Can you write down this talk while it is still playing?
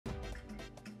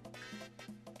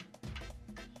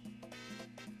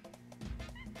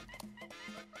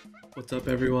What's up,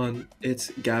 everyone? It's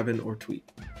Gavin or Tweek.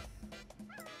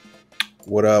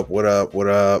 What up? What up? What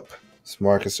up? It's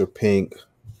Marcus or Pink.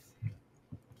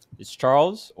 It's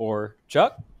Charles or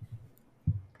Chuck.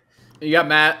 You got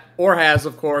Matt or Haz,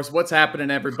 of course. What's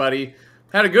happening, everybody?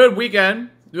 Had a good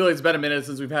weekend. Really, it's been a minute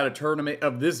since we've had a tournament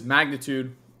of this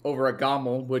magnitude over at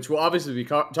GOML, which we'll obviously be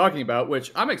talking about,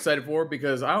 which I'm excited for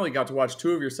because I only got to watch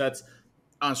 2 of your sets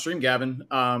on stream, Gavin.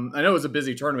 I know it was a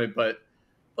busy tournament, but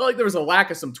I felt like there was a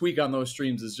lack of some Tweek on those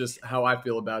streams is just how I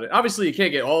feel about it. Obviously, you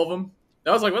can't get all of them.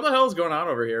 I was like, what the hell is going on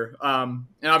over here? And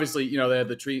obviously, you know, they had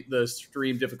the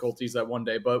stream difficulties that one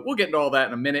day, but we'll get into all that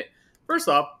in a minute. First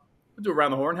off, we'll do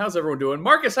around the horn. How's everyone doing?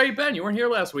 Marcus, how you been? You weren't here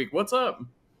last week. What's up?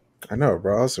 I know,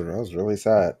 bro. I was really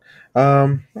sad.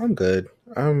 I'm good.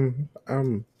 I'm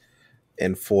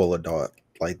in full adult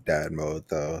like dad mode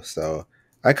though. So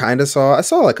I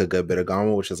saw like a good bit of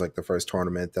GOML, which is like the first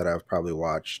tournament that I've probably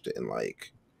watched in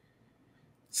like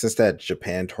since that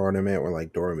Japan tournament where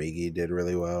like Doramigi did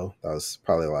really well. That was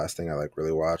probably the last thing I like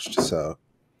really watched. So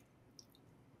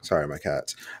sorry, my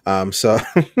cats. So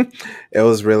it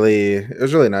was really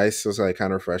nice. It was like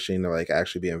kind of refreshing to like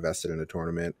actually be invested in a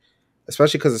tournament,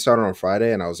 especially because it started on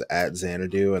Friday and I was at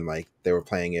Xanadu and like they were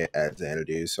playing it at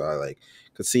Xanadu, so I like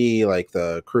could see like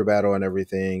the crew battle and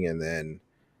everything. And then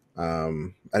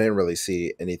I didn't really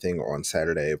see anything on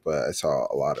Saturday, but I saw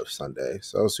a lot of Sunday,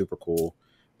 so it was super cool.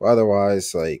 But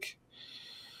otherwise, like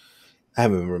I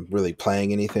haven't been really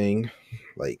playing anything.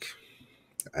 Like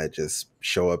I just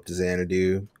show up to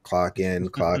Xanadu, clock in,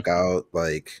 clock out,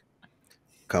 like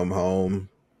come home,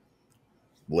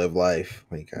 live life.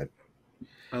 Like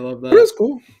I love that. But it was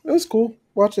cool. It was cool.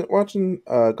 Watching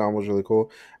GOML was really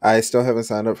cool. I still haven't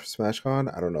signed up for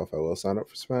SmashCon. I don't know if I will sign up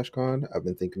for SmashCon. I've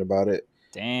been thinking about it.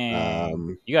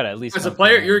 Dang. You got to at least... As a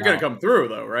player, you're going to come through,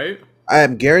 though, right? I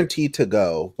am guaranteed to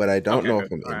go, but I don't know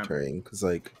if I'm All right. entering because,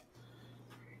 like,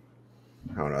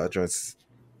 I don't know. It's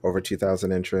over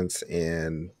 2,000 entrants,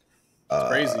 and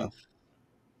Crazy.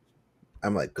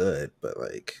 I'm like good, but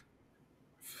like,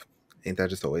 ain't that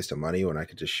just a waste of money when I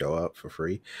could just show up for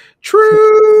free?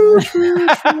 True.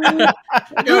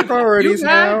 Dude, priorities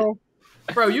now.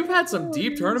 Bro, you've had some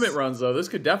deep tournament runs, though. This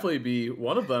could definitely be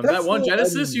one of them. That's that one the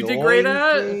Genesis you did great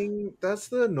at. thing. That's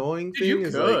the annoying thing. You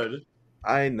is could. Like,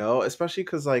 I know, especially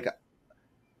because like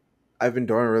I've been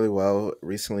doing really well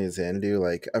recently at Xanadu.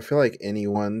 Like I feel like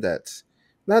anyone that's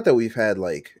not that we've had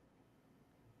like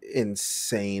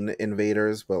insane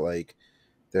invaders, but like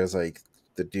there's like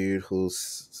the dude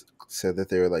who's said that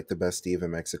they were like the best Steve in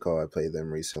Mexico. I played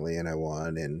them recently and I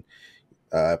won, and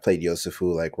I played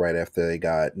Yosefu like right after they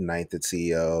got 9th at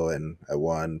CEO, and I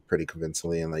won pretty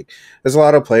convincingly. And like there's a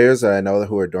lot of players that I know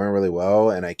who are doing really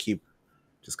well, and I keep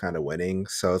just kind of winning.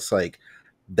 So it's like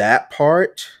that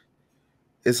part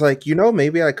is like, you know,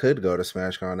 maybe I could go to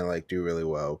SmashCon and like do really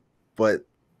well, but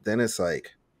then it's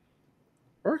like,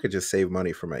 or I could just save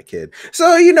money for my kid.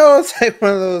 So, you know, it's like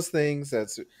one of those things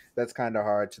that's kind of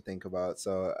hard to think about.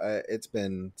 So it's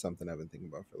been something I've been thinking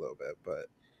about for a little bit, but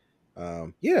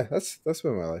yeah, that's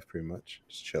been my life pretty much.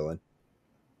 Just chilling,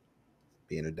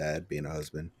 being a dad, being a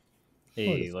husband.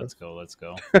 Hey, let's go.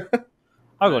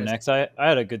 I'll go next. I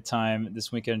had a good time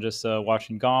this weekend just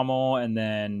watching GOML, and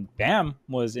then Bam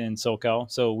was in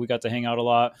SoCal, so we got to hang out a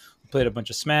lot. We played a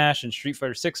bunch of Smash and Street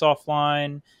Fighter 6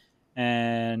 offline,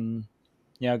 and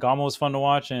yeah, GOML was fun to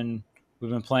watch, and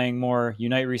we've been playing more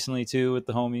Unite recently too with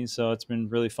the homies, so it's been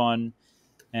really fun.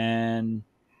 And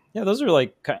yeah, those are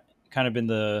like kind of been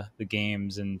the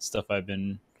games and stuff I've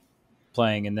been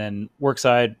playing. And then work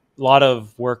side, a lot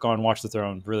of work on Watch the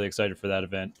Throne. Really excited for that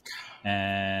event.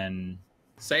 And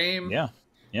Same. Yeah.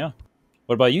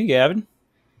 What about you, Gavin?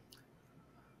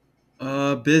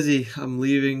 Busy. I'm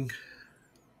leaving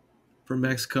for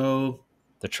Mexico.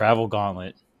 The travel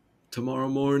gauntlet. Tomorrow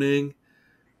morning.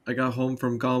 I got home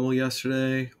from GOML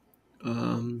yesterday.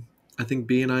 I think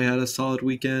B and I had a solid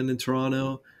weekend in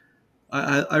Toronto.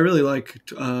 I really like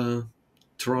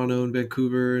Toronto and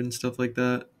Vancouver and stuff like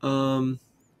that.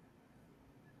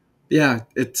 Yeah,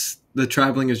 the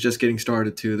traveling is just getting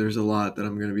started too. There's a lot that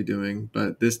I'm going to be doing,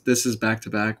 but this is back to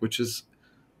back, which is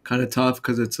kind of tough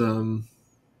because it's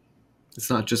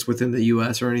not just within the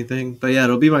U.S. or anything. But yeah,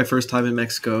 it'll be my first time in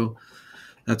Mexico.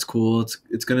 That's cool.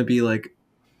 It's going to be like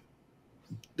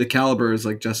the caliber is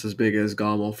like just as big as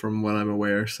GOML from what I'm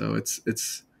aware, so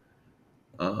it's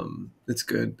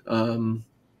good.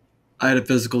 I had a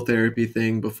physical therapy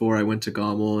thing before I went to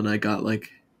GOML, and I got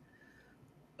like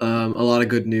a lot of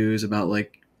good news about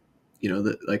like, you know,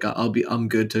 that like I'm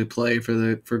good to play for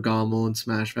GOML and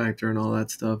Smash Factor and all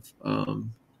that stuff. So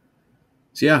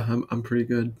yeah, I'm pretty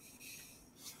good.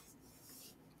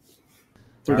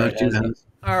 What about you, Haz?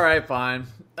 All right, fine.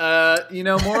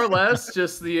 More or less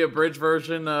just the abridged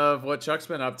version of what Chuck's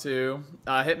been up to.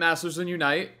 Hitmasters and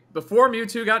Unite. Before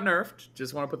Mewtwo got nerfed,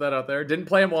 just want to put that out there. Didn't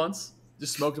play him once.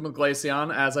 Just smoked him with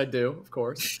Glaceon, as I do, of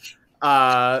course.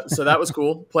 So that was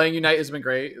cool. Playing Unite has been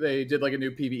great. They did like a new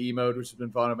PvE mode, which has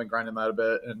been fun. I've been grinding that a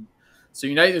bit. And so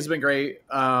Unite has been great.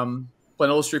 Playing a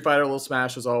little Street Fighter, a little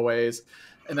Smash as always.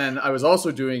 And then I was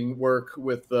also doing work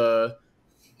with the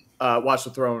Watch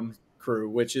the Throne crew,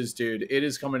 which is, dude, it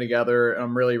is coming together.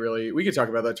 I'm really, we could talk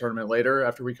about that tournament later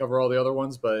after we cover all the other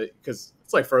ones, but because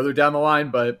it's like further down the line,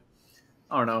 but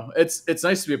I don't know. It's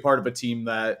nice to be a part of a team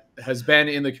that has been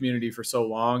in the community for so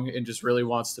long and just really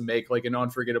wants to make like an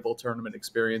unforgettable tournament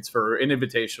experience for an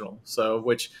invitational. So,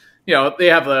 which, they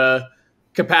have the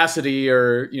capacity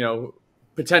or,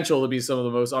 potential to be some of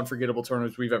the most unforgettable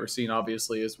tournaments we've ever seen,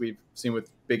 obviously, as we've seen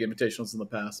with big invitationals in the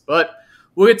past. But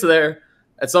we'll get to there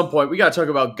at some point. We got to talk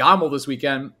about GOML this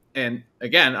weekend. And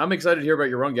again, I'm excited to hear about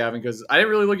your run, Gavin, because I didn't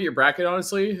really look at your bracket,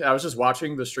 honestly. I was just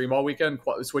watching the stream all weekend,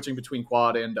 switching between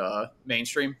quad and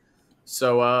mainstream.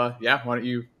 So, why don't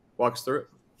you walk us through it?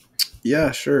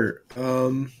 Yeah, sure.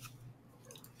 I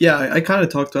kind of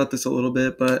talked about this a little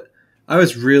bit, but I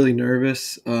was really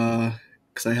nervous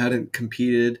because I hadn't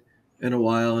competed in a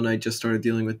while, and I just started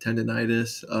dealing with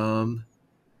tendonitis.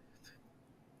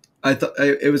 I thought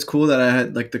it was cool that I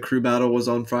had like the crew battle was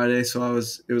on Friday, so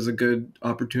it was a good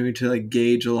opportunity to like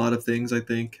gauge a lot of things. I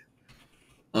think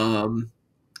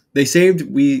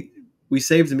we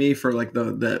saved me for like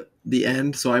the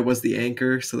end, so I was the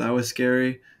anchor, so that was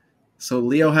scary. So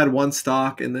Leo had 1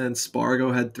 stock, and then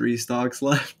Sparg0 had 3 stocks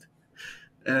left,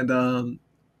 and I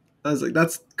was like,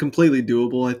 that's completely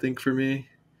doable, I think, for me,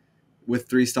 with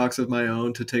 3 stocks of my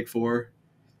own to take 4,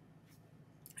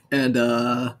 and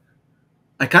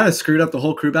I kind of screwed up the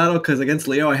whole crew battle because against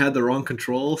Leo I had the wrong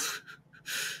controls.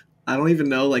 I don't even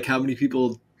know like how many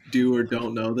people do or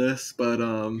don't know this, but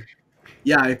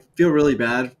I feel really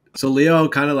bad. So Leo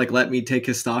kind of like let me take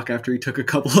his stock after he took a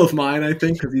couple of mine, I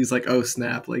think, because he's like, oh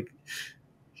snap, like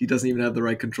he doesn't even have the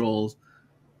right controls.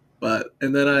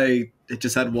 And then it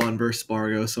just had 1 versus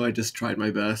Sparg0, so I just tried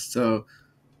my best. So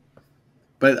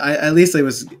but at least it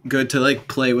was good to like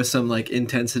play with some like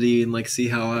intensity and like see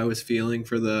how I was feeling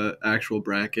for the actual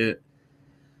bracket.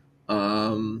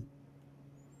 I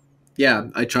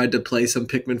tried to play some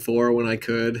Pikmin 4 when I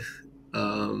could,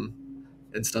 and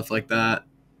stuff like that.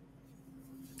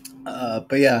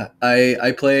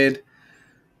 I played.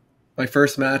 My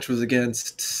first match was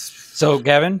against. So,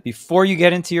 Gavin, before you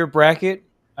get into your bracket,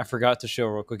 I forgot to show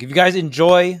real quick. If you guys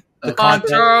enjoy the content,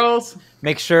 Charles,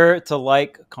 make sure to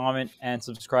like, comment, and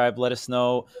subscribe. Let us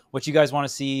know what you guys want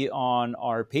to see on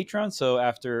our Patreon. So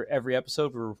after every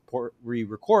episode, we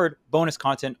record bonus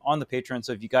content on the Patreon.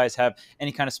 So if you guys have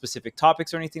any kind of specific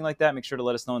topics or anything like that, make sure to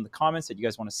let us know in the comments that you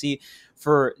guys want to see.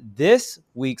 For this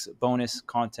week's bonus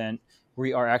content,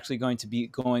 we are actually going to be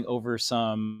going over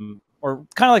or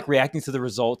kind of like reacting to the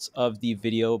results of the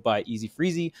video by Easy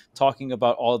Freezy, talking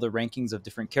about all the rankings of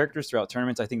different characters throughout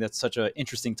tournaments. I think that's such an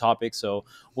interesting topic. So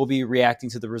we'll be reacting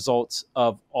to the results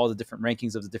of all the different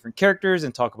rankings of the different characters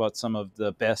and talk about some of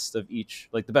the best of each,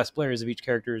 like the best players of each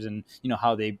characters and,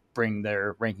 how they bring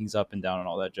their rankings up and down and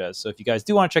all that jazz. So if you guys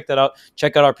do want to check that out,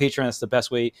 check out our Patreon. That's the best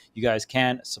way you guys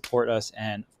can support us.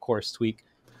 And of course, Tweek,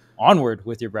 onward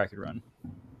with your bracket run.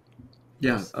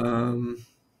 Yeah.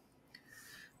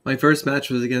 My first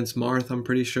match was against Marth, I'm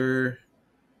pretty sure.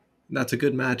 That's a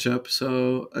good matchup,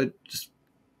 so I just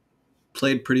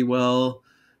played pretty well.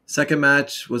 Second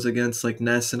match was against like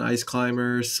Ness and Ice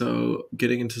Climbers, so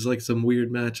getting into like some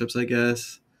weird matchups, I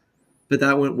guess. But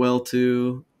that went well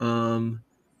too.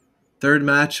 Third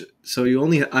match, so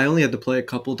I only had to play a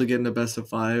couple to get in a best of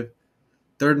 5.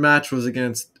 Third match was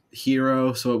against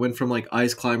Hero, so it went from like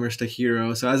Ice Climbers to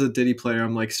Hero. So as a Diddy player,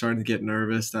 I'm like starting to get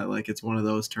nervous that like it's one of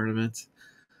those tournaments.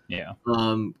 Yeah.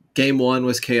 Game 1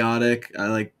 was chaotic.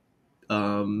 I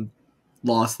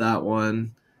lost that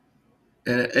one.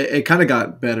 And it kind of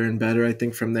got better and better, I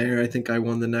think, from there. I think I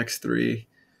won the next 3.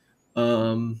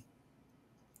 And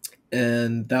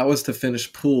that was to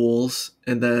finish pools.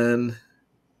 And then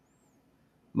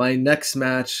my next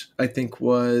match, I think,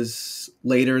 was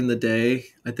later in the day.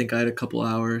 I think I had a couple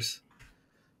hours.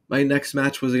 My next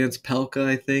match was against Pelka,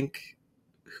 I think,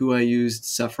 who I used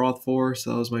Sephiroth for.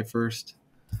 So that was my first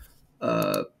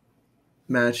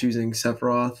match using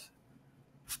Sephiroth.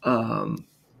 And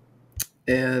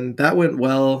that went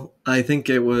well. I think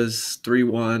it was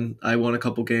 3-1. I won a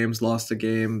couple games, lost a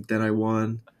game, then I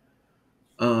won.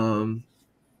 And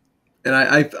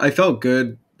I felt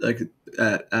good like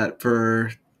at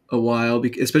for a while,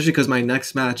 especially because my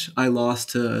next match I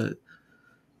lost to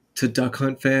to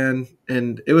DuckHuntFan,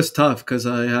 and it was tough because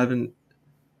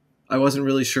I wasn't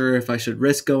really sure if I should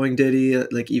risk going Diddy,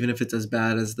 like even if it's as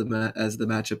bad as the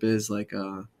matchup is, like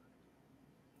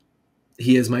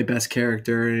he is my best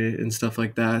character and stuff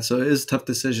like that. So it is a tough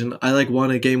decision. I like won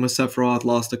a game with Sephiroth,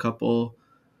 lost a couple,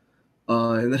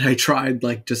 and then I tried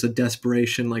like just a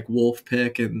desperation like Wolf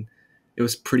pick, and it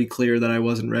was pretty clear that I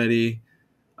wasn't ready.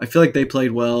 I feel like they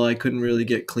played well. I couldn't really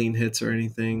get clean hits or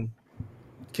anything.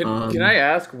 Can I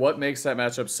ask what makes that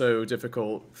matchup so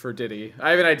difficult for Diddy?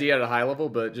 I have an idea at a high level,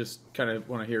 but just kind of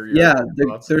want to hear your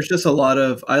thoughts. There's just a lot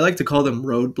of, I like to call them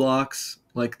roadblocks.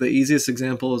 Like the easiest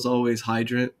example is always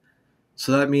Hydrant.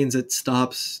 So that means it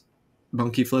stops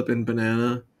Monkey Flip and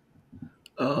Banana.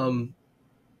 So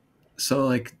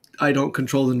like I don't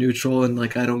control the neutral, and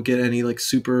like I don't get any like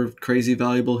super crazy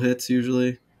valuable hits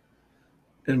usually.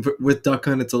 And with Duck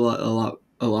Hunt, it's a lot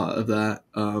of that.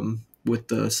 With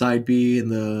the side B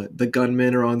and the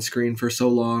gunmen are on screen for so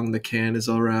long, the can is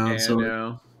all around. It's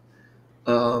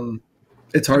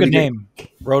hard to get. Name.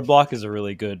 Roadblock is a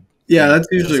really good. Yeah, that's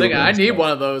usually. I need one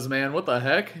of those, man. What the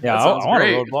heck? Yeah, I want a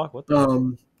roadblock. What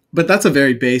the but that's a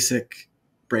very basic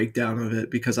breakdown of it,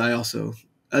 because I also,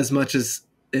 as much as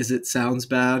it sounds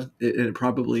bad, it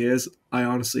probably is. I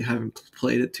honestly haven't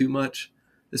played it too much,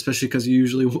 especially because I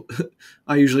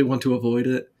usually want to avoid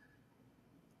it.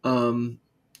 And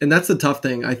that's the tough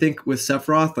thing. I think with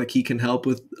Sephiroth, like he can help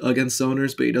against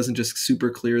zoners, but he doesn't just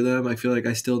super clear them. I feel like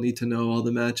I still need to know all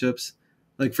the matchups.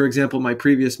 Like for example, my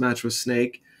previous match was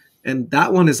Snake, and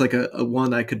that one is like a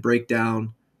one I could break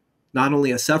down, not only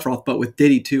a Sephiroth, but with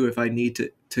Diddy too, if I need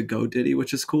to go Diddy,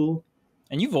 which is cool.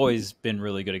 And you've always been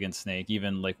really good against Snake,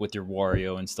 even like with your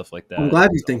Wario and stuff like that. I'm glad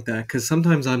you think that, because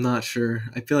sometimes I'm not sure.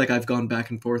 I feel like I've gone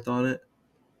back and forth on it.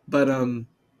 But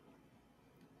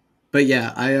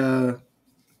yeah,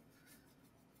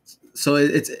 so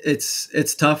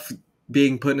it's tough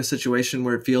being put in a situation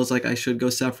where it feels like I should go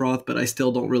Sephiroth, but I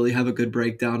still don't really have a good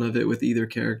breakdown of it with either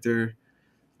character.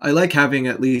 I like having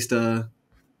at least a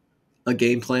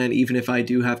game plan, even if I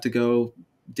do have to go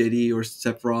Diddy or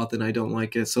Sephiroth and I don't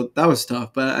like it. So that was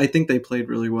tough, but I think they played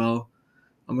really well.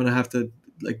 I'm gonna have to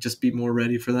like just be more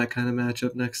ready for that kind of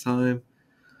matchup next time.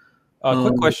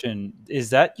 Quick question: is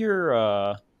that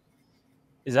the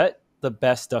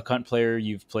best Duck Hunt player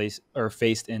you've placed or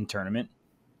faced in tournament?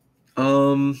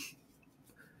 I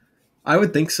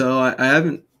would think so. I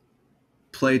haven't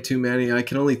played too many. I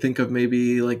can only think of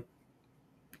maybe like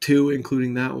 2,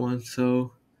 including that one.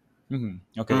 So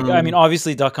okay. I mean,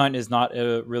 obviously Duck Hunt is not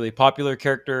a really popular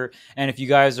character, and if you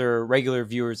guys are regular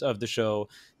viewers of the show,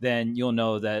 then you'll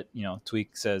know that, you know, Tweek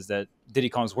says that Diddy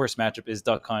Kong's worst matchup is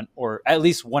Duck Hunt, or at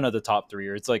least one of the top 3,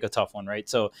 or it's like a tough one, right?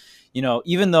 So, you know,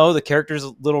 even though the character's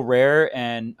a little rare,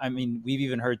 and I mean, we've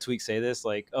even heard Tweek say this,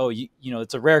 like, oh, you know,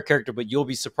 it's a rare character, but you'll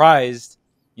be surprised,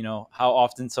 you know, how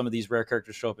often some of these rare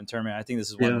characters show up in tournament. I think this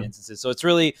is one of the instances. So it's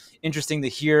really interesting to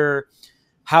hear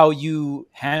how you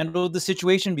handled the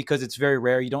situation, because it's very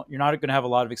rare. You're not going to have a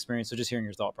lot of experience. So just hearing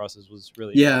your thought process was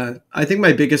really I think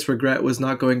my biggest regret was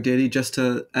not going Diddy, just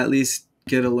to at least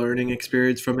get a learning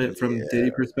experience from it from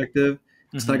Diddy perspective.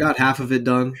 So I got half of it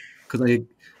done because I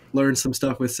learned some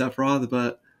stuff with Sephiroth.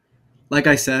 But like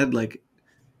I said, like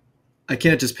I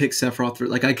can't just pick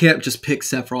Sephiroth I can't just pick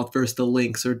Sephiroth versus the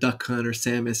Lynx or Duck Hunt or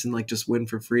Samus and like just win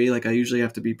for free. Like I usually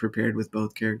have to be prepared with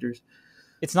both characters.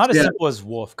 It's not as simple as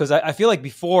Wolf, because I feel like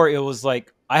before it was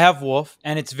like, I have Wolf,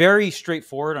 and it's very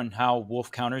straightforward on how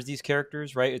Wolf counters these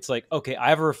characters, right? It's like, okay, I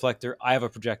have a reflector, I have a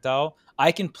projectile,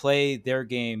 I can play their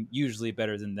game usually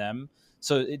better than them.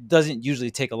 So it doesn't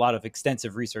usually take a lot of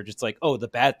extensive research. It's like, oh, the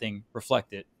bad thing,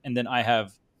 reflect it, and then I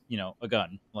have, you know, a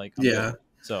gun. Like,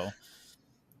 so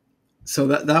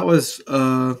that was,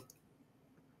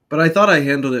 but I thought I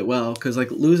handled it well, because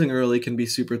like losing early can be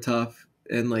super tough,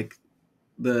 and like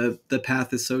the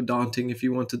path is so daunting if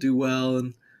you want to do well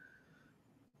and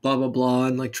blah blah blah,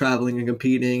 and like traveling and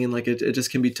competing, and like it just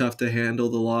can be tough to handle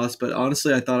the loss. But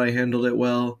honestly, I thought I handled it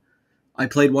well. I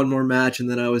played one more match and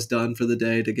then I was done for the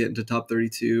day to get into top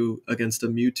 32 against a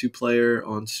Mewtwo player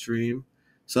on stream.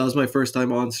 So that was my first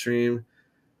time on stream.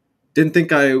 Didn't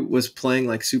think I was playing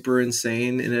like super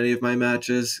insane in any of my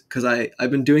matches, because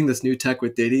I've been doing this new tech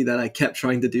with Diddy that I kept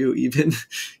trying to do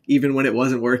even when it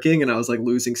wasn't working, and I was like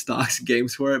losing stocks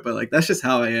games for it. But like that's just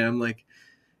how I am. Like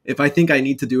if I think I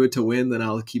need to do it to win, then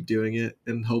I'll keep doing it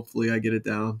and hopefully I get it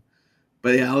down.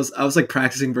 But yeah, I was like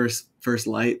practicing first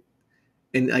light,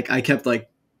 and like I kept like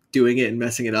doing it and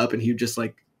messing it up, and he would just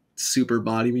like super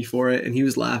body me for it, and he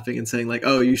was laughing and saying like,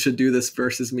 "Oh, you should do this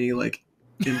versus me like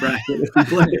in bracket if you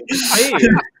play."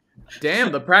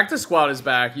 Damn, the practice squad is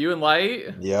back. You and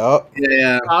Light, Yep.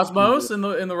 Yeah. Cosmos in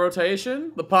the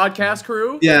rotation, the podcast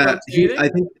crew. Yeah, rotating. I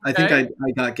think Okay.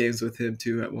 I got games with him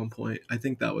too at one point. I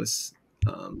think that was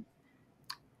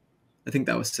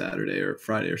Saturday or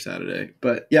Friday or Saturday.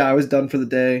 But yeah, I was done for the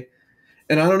day.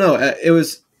 And I don't know,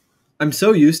 I'm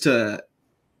so used to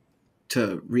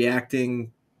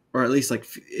reacting, or at least like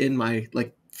in my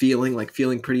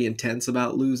feeling pretty intense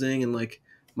about losing, and like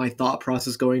my thought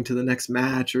process going to the next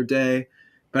match or day.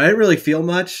 But I didn't really feel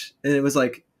much, and it was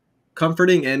like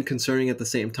comforting and concerning at the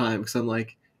same time, because I'm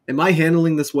like, am I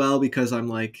handling this well because of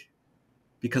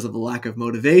the lack of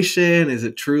motivation? Is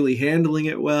it truly handling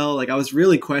it well? Like I was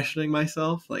really questioning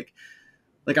myself. Like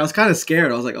I was kind of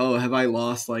scared. I was like, oh, have I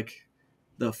lost like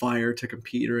the fire to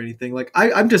compete or anything? Like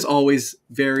I'm just always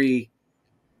very,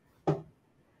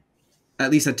 at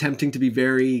least attempting to be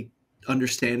very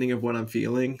understanding of what I'm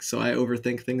feeling. So I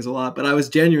overthink things a lot, but I was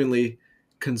genuinely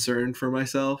concerned for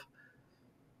myself.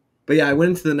 But yeah, I went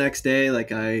into the next day.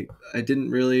 Like I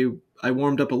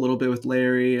warmed up a little bit with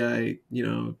Larry. I,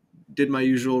 did my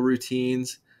usual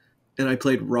routines, and I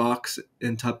played rocks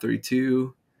in top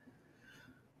 32.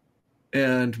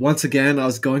 And once again, I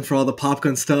was going for all the pop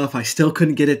gun stuff. I still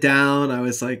couldn't get it down. I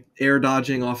was like air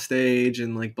dodging off stage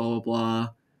and like blah, blah, blah.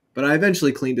 But I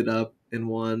eventually cleaned it up and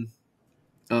won.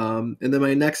 And then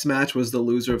my next match was the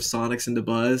loser of Sonix and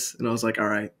Buzz. And I was like, all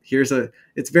right,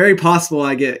 it's very possible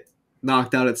I get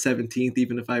knocked out at 17th,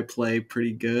 even if I play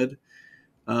pretty good.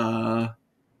 I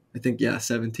think,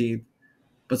 17th.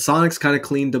 But Sonix kind of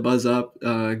cleaned the Buzz up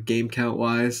game count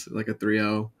wise, like a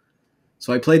 3-0.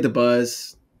 So I played the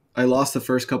Buzz. I lost the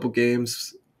first couple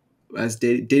games as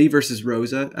Diddy versus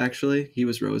Rosa, actually. He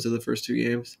was Rosa the first 2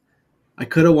 games. I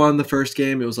could have won the first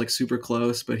game. It was like super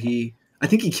close, but I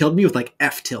think he killed me with like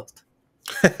F tilt.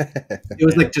 It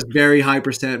was like just very high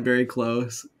percent, very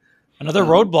close. Another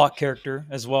roadblock character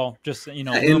as well. Just,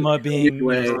 Luma being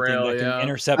something that can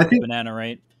intercept the banana,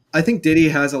 right? I think Diddy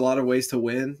has a lot of ways to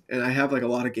win, and I have like a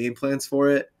lot of game plans for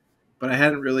it, but I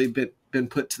hadn't really been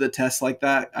put to the test like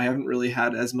that. I haven't really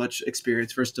had as much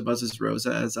experience versus Buzz's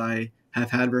Rosa as I have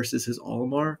had versus his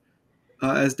Olimar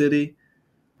as Diddy.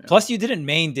 Plus, you didn't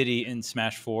main Diddy in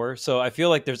Smash 4, so I feel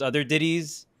like there's other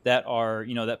Diddies that are,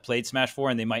 that played Smash 4,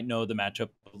 and they might know the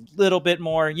matchup a little bit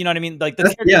more. You know what I mean? Like the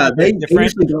they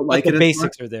usually don't like it. The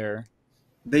basics are there.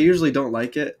 They usually don't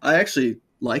like it. I actually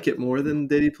like it more than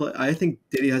Diddy play. I think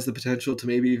Diddy has the potential to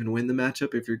maybe even win the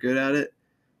matchup if you're good at it.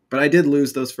 But I did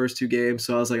lose those first 2 games,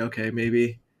 so I was like, okay,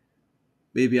 maybe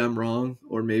I'm wrong,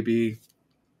 or maybe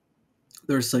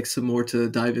there's like some more to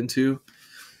dive into.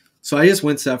 So I just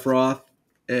went Sephiroth,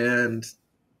 and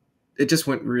it just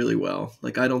went really well.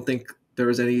 Like I don't think there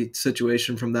was any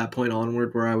situation from that point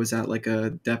onward where I was at like a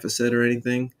deficit or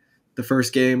anything. The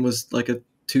first game was like a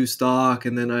 2 stock,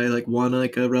 and then I like won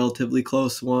like a relatively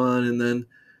close one, and then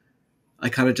I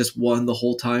kind of just won the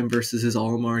whole time versus his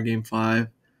Olimar in game 5.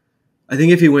 I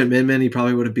think if he went Min, he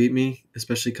probably would have beat me,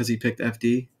 especially because he picked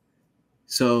FD.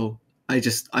 So I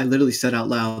literally said out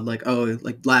loud, like, oh,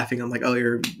 like laughing. I'm like, oh,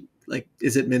 you're like,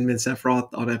 is it Min Sephiroth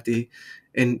on FD?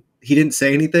 And he didn't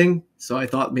say anything, so I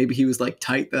thought maybe he was like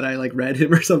tight that I like read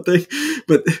him or something.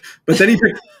 But then he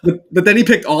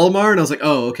picked Olimar, and I was like,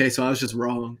 oh, okay, so I was just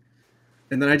wrong.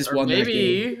 And then I just won that game.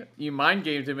 Maybe you mind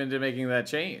gamed him into making that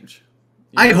change.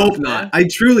 I hope not. I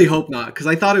truly hope not, because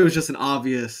I thought it was just an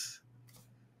obvious.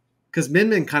 Because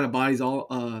Min kind of bodies all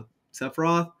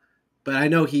Sephiroth, but I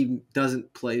know he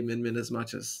doesn't play Min as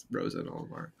much as Rosa and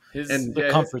Olimar. The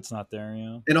comfort's not there,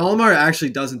 yeah. And Olimar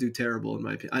actually doesn't do terrible in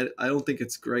my opinion. I don't think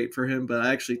it's great for him, but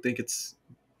I actually think it's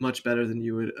much better than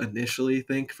you would initially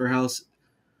think for how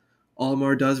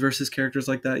Olimar does versus characters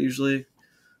like that usually.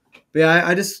 But yeah,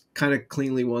 I just kind of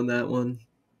cleanly won that one.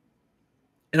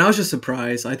 And I was just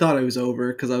surprised. I thought it was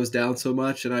over because I was down so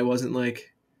much, and I wasn't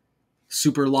like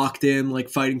super locked in, like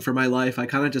fighting for my life. I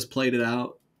kind of just played it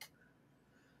out.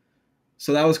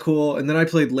 So that was cool. And then I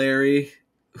played Larry,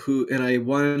 and I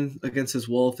won against his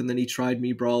Wolf, and then he tried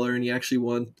me Brawler, and he actually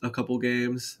won a couple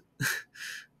games. It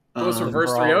was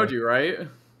reverse 3-0'd you, right?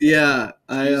 Yeah.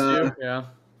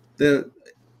 Yeah.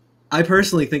 I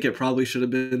personally think it probably should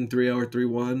have been 3-0 or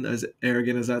 3-1, as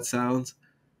arrogant as that sounds.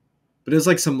 But it was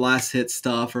like some last hit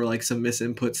stuff or like some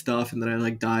misinput stuff, and then I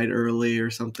like died early or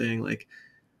something. Like,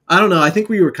 I don't know. I think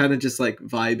we were kind of just like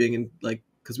vibing, and like,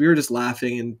 because we were just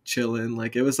laughing and chilling.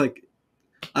 Like, it was like,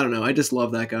 I don't know. I just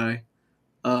love that guy.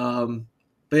 But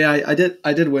yeah,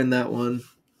 I did win that one.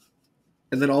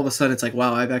 And then all of a sudden it's like,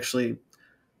 wow, I've actually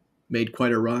made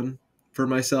quite a run for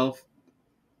myself.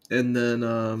 And then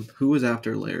who was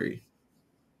after Larry?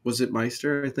 Was it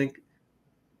Meister, I think?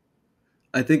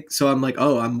 I think so. I'm like,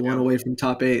 oh, I'm one Yeah. away from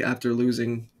top 8 after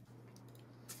losing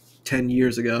 10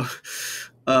 years ago.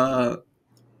 And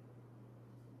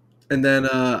then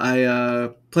I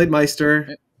played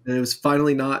Meister, and it was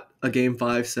finally not a game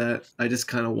 5 set. I just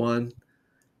kind of won.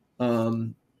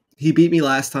 He beat me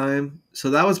last time,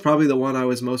 so that was probably the one I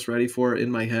was most ready for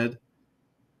in my head.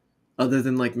 Other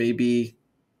than like maybe,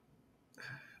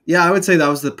 yeah, I would say that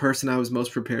was the person I was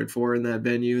most prepared for in that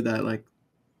venue that like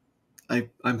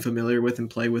I'm familiar with and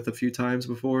play with a few times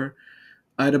before.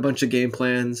 I had a bunch of game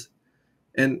plans,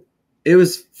 and it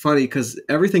was funny because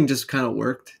everything just kind of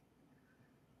worked.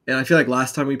 And I feel like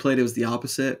last time we played, it was the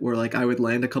opposite, where like I would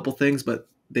land a couple things, but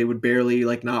they would barely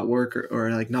like not work or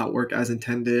like not work as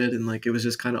intended, and like it was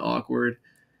just kind of awkward.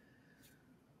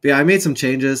 But yeah, I made some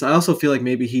changes. I also feel like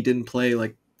maybe he didn't play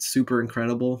like super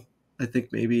incredible. I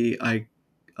think maybe it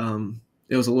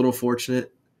was a little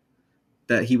fortunate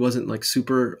that he wasn't like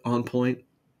super on point.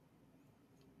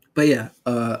 But yeah,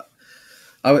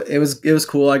 it was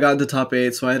cool. I got into top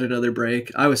 8, so I had another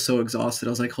break. I was so exhausted.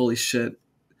 I was like, holy shit.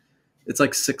 It's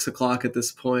like 6 o'clock at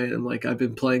this point, and like I've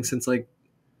been playing since like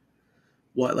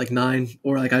 9,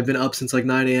 or like I've been up since like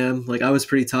 9 a.m. Like I was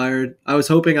pretty tired. I was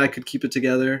hoping I could keep it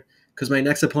together because my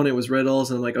next opponent was Riddles,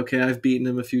 and I'm like, okay, I've beaten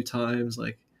him a few times.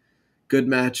 Like good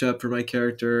matchup for my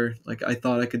character. Like I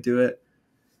thought I could do it,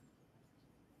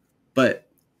 but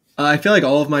I feel like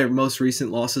all of my most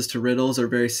recent losses to Riddles are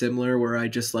very similar, where I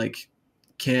just like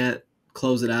can't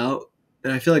close it out,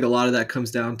 and I feel like a lot of that comes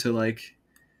down to like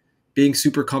being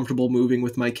super comfortable moving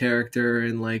with my character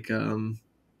and like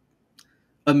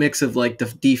a mix of like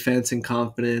defense and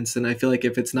confidence. And I feel like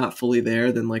if it's not fully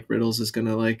there, then like Riddles is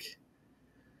gonna like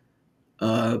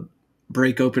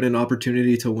break open an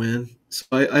opportunity to win. So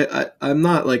I'm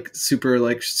not like super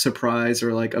like surprised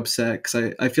or like upset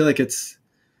because I feel like it's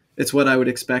what I would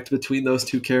expect between those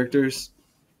two characters.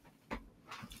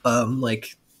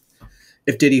 Like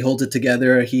if Diddy holds it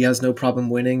together, he has no problem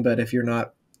winning. But if you're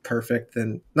not perfect,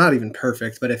 then not even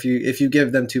perfect, but if you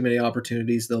give them too many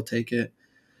opportunities, they'll take it.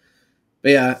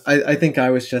 But yeah, I think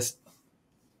I was just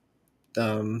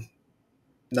not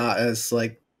as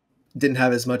like didn't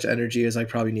have as much energy as I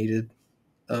probably needed.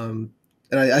 And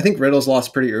I think Riddles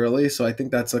lost pretty early, so I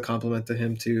think that's a compliment to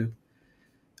him too.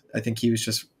 I think he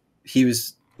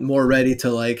was more ready to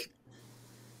like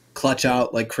clutch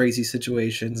out like crazy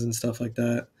situations and stuff like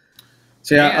that.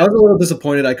 So yeah, I was a little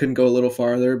disappointed I couldn't go a little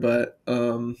farther, but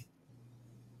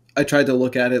I tried to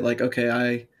look at it like, okay,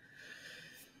 I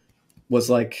was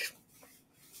like,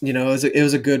 you know, it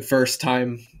was a good first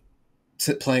time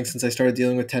playing since I started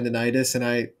dealing with tendonitis, and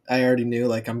I already knew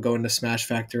like I'm going to Smash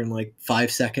Factor in like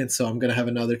 5 seconds, so I'm gonna have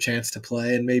another chance to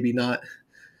play and maybe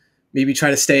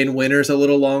try to stay in winners a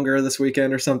little longer this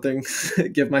weekend or something,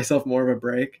 give myself more of a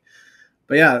break.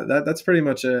 But yeah, that's pretty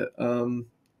much it.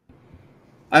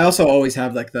 I also always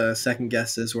have like the second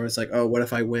guesses where it's like, oh, what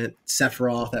if I went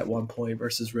Sephiroth at one point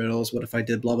versus Riddles? What if I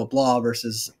did blah, blah, blah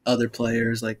versus other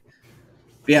players? Like,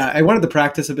 yeah, I wanted to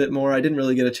practice a bit more. I didn't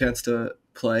really get a chance to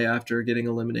play after getting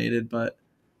eliminated, but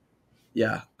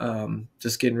yeah,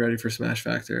 just getting ready for Smash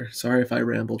Factor. Sorry if I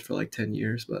rambled for like 10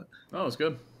 years, but Oh, it's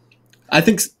good. I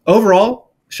think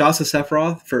overall, shouts to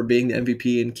Sephiroth for being the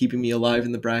MVP and keeping me alive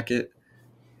in the bracket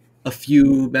a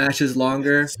few matches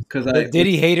longer because The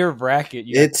Diddy hater bracket.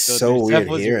 It's so weird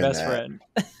was hearing your best that.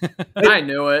 friend. I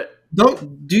knew it.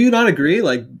 Do you not agree?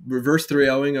 Like reverse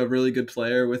 3-0ing a really good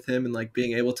player with him and like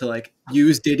being able to like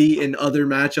use Diddy in other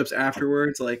matchups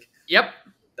afterwards. Like, Yep.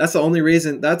 that's the only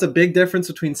reason. That's a big difference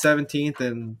between 17th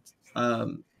and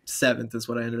 7th is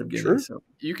what I ended up getting. Sure. So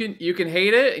You can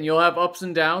hate it and you'll have ups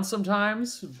and downs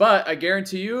sometimes, but I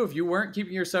guarantee you, if you weren't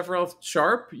keeping your Sephiroth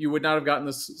sharp, you would not have gotten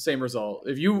the same result.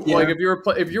 If you Yeah. like, if you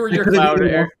were in your cloud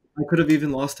era, I could have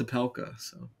even lost to Pelka.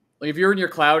 So like if you're in your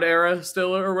cloud era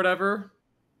still or whatever,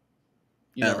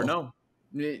 you never know.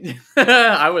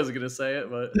 I wasn't gonna say it,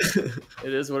 but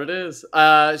it is what it is.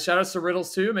 Shout outs to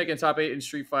Riddles too, making top 8 in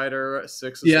Street Fighter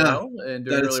 6 as well, and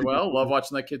doing really well. cool. Love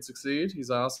watching that kid succeed. He's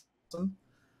awesome.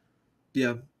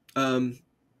 Yeah.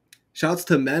 Shouts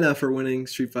to Mena for winning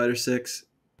Street Fighter 6.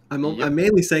 I'm Yep.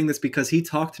 mainly saying this because he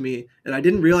talked to me, and I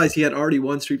didn't realize he had already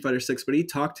won Street Fighter 6, but he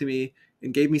talked to me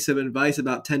and gave me some advice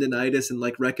about tendonitis and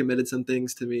like recommended some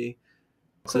things to me.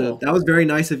 So Cool. that was very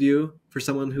nice of you for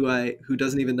someone who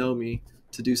doesn't even know me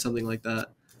to do something like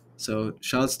that. So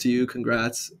shouts to you,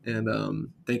 congrats,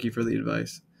 and thank you for the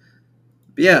advice.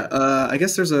 But yeah, I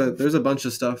guess there's a bunch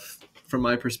of stuff from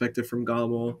my perspective from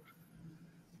GOML.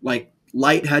 Like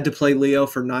Light had to play Leo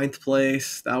for 9th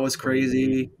place. That was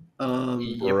crazy.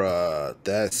 Bruh,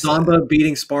 that's Samba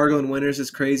beating Sparg0 and winners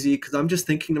is crazy because I'm just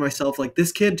thinking to myself, like,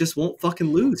 this kid just won't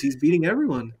fucking lose. He's beating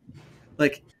everyone.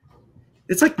 like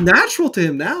it's like natural to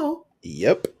him now.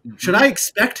 Yep. Should I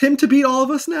expect him to beat all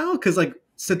of us now? Because like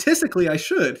statistically, I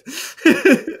should.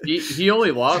 he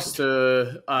only lost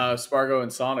to Sparg0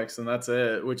 and Sonix, and that's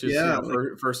it. Which is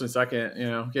first and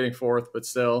second, getting fourth, but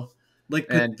still like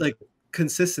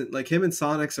consistent. Like him and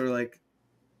Sonix are like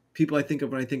people I think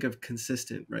of when I think of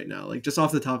consistent right now. Like just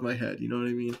off the top of my head, you know what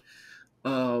I mean?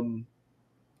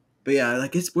 But yeah,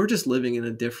 like we're just living in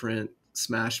a different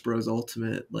Smash Bros.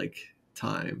 Ultimate like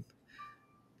time.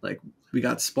 Like we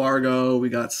got Sparg0, we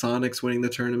got Sonix winning the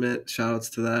tournament.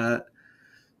 Shoutouts to that.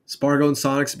 Sparg0 and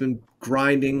Sonix have been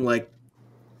grinding like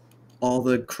all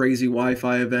the crazy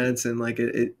Wi-Fi events, and like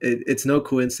it's no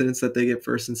coincidence that they get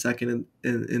first and second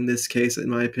in this case, in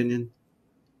my opinion.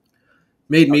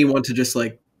 Made me want to just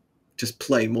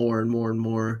play more and more and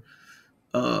more.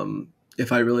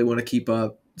 If I really want to keep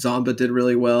up. Zomba did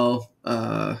really well.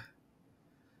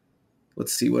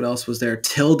 Let's see what else was there.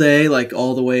 Tilde, like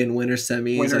all the way in winter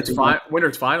semis.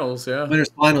 Winner's finals, yeah.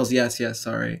 Winner's finals, yes.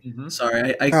 Sorry,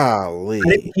 sorry. I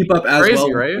didn't keep up as crazy,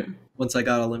 well. Right? Once I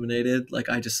got eliminated, like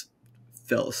I just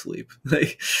fell asleep.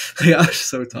 like I was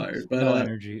so tired. But no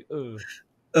energy.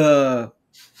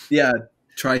 Yeah.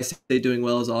 Tri-State doing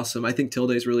well is awesome. I think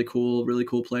Tilde's really cool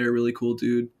player, really cool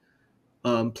dude.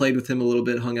 Played with him a little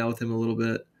bit, hung out with him a little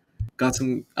bit.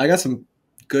 I got some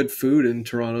good food in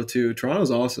Toronto too. Toronto's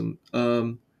awesome.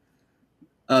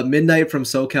 Midnight from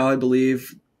SoCal, I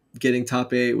believe, getting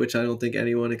top 8, which I don't think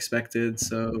anyone expected.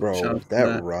 So bro,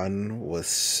 that run was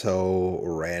so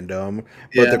random.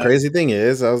 But the crazy thing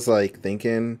is, I was like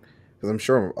thinking, because I'm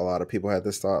sure a lot of people had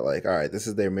this thought, like, all right, this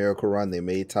is their miracle run. They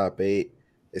made top 8.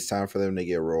 It's time for them to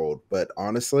get rolled. But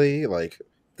honestly, like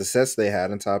the sets they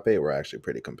had in top 8 were actually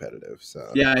pretty competitive. So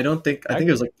yeah, I think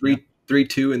it was like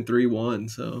 3-2 and 3-1.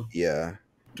 So yeah.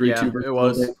 3-2 it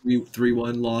was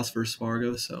 3-1 loss versus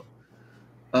Sparg0. So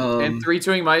and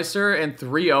 3-2ing Meister and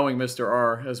 3-0ing Mr.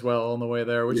 R as well on the way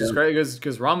there, which is great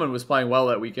because Ramen was playing well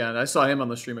that weekend. I saw him on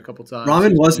the stream a couple times.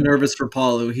 Ramen was nervous for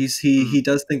Palu. He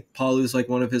does think Palu's like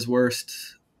one of his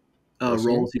worst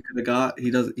roles he could have got.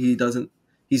 He's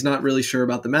not really sure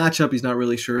about the matchup. He's not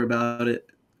really sure about it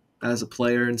as a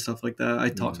player and stuff like that. I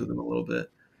talked with him a little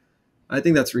bit. I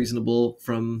think that's reasonable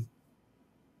from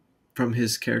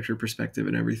his character perspective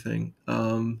and everything.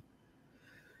 But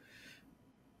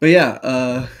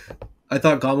yeah, I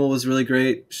thought GOML was really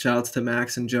great. Shouts to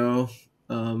Max and Joe.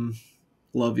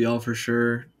 Love y'all for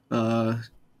sure. Yeah,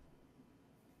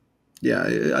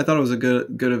 I thought it was a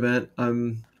good event.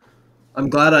 I'm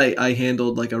glad I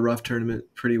handled like a rough tournament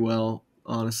pretty well,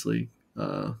 honestly,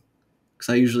 because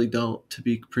I usually don't, to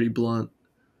be pretty blunt.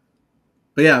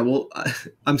 But yeah, well,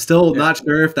 I'm still not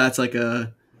sure if that's like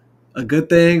a good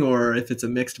thing or if it's a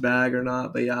mixed bag or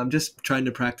not. But yeah, I'm just trying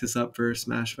to practice up for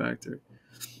Smash Factor.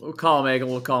 We'll call him A and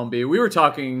we'll call him B. We were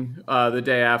talking the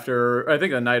day after, I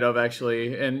think the night of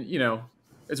actually, and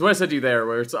it's what I said to you there,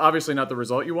 where it's obviously not the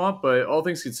result you want, but all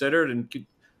things considered and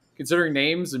considering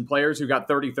names and players who got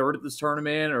 33rd at this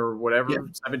tournament or whatever,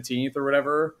 17th or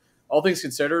whatever, all things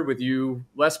considered, with you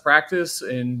less practice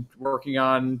and working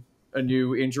on a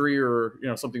new injury or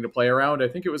something to play around, I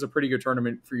think it was a pretty good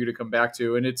tournament for you to come back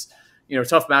to. And it's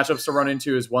tough matchups to run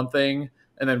into is one thing,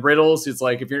 and then Riddles, it's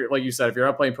like, if you're, like you said, if you're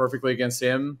not playing perfectly against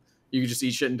him, you can just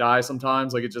eat shit and die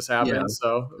sometimes. Like it just happens. Yeah,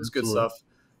 so it was good stuff.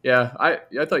 Yeah, I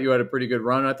thought you had a pretty good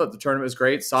run. I thought the tournament was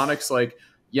great. Sonix, like,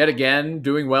 yet again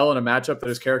doing well in a matchup that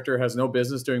his character has no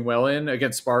business doing well in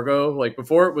against Sparg0. Like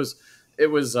before, it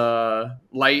was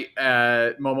Light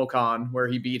at MomoCon where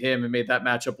he beat him and made that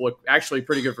matchup look actually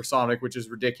pretty good for Sonic, which is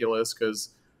ridiculous because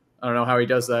I don't know how he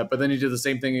does that. But then he did the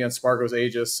same thing against Sparg0's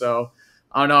Aegis. So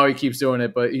I don't know how he keeps doing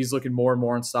it, but he's looking more and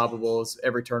more unstoppable as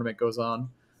every tournament goes on.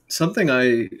 Something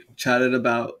I chatted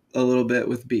about a little bit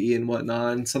with BE and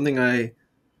whatnot, and something I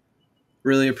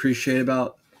really appreciate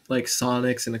about like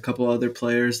Sonix and a couple other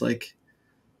players, like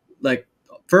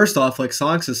first off, like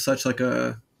Sonix is such like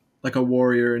a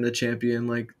warrior and a champion,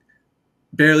 like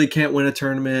barely can't win a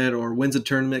tournament or wins a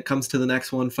tournament, comes to the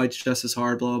next one, fights just as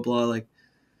hard, blah, blah, blah. Like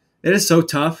it is so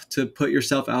tough to put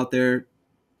yourself out there.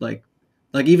 Like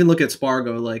even look at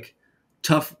Sparg0, like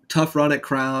tough run at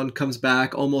Crown, comes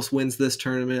back, almost wins this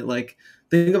tournament. Like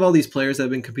think of all these players that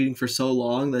have been competing for so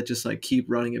long that just like keep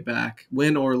running it back,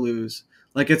 win or lose.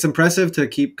 Like it's impressive to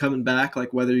keep coming back,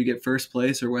 like whether you get first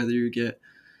place or whether you get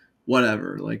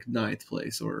whatever, like 9th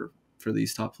place or for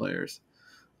these top players.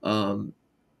 And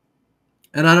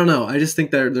I don't know. I just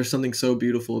think that there's something so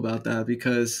beautiful about that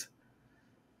because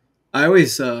I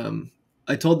always,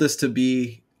 I told this to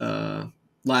B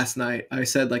last night. I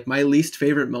said like my least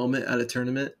favorite moment at a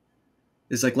tournament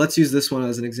is like, let's use this one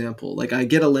as an example. Like I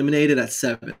get eliminated at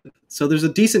 7th. So there's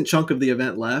a decent chunk of the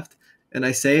event left. And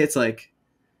I say it's like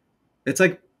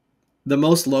the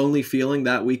most lonely feeling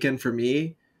that weekend for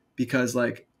me, because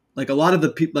like a lot of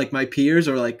the like my peers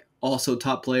are like also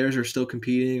top players are still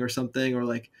competing or something, or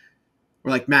like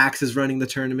Max is running the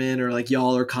tournament, or like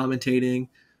y'all are commentating.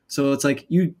 So it's like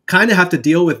you kind of have to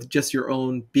deal with just your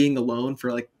own being alone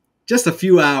for like just a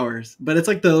few hours, but it's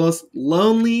like the most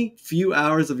lonely few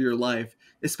hours of your life,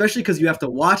 especially because you have to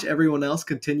watch everyone else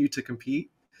continue to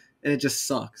compete, and it just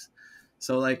sucks.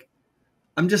 So like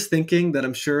I'm just thinking that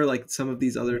I'm sure like some of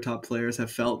these other top players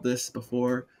have felt this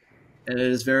before, and it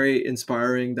is very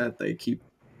inspiring that they keep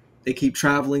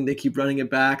traveling, they keep running it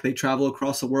back, they travel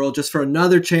across the world just for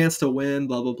another chance to win,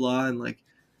 blah blah blah. And like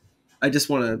I just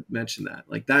want to mention that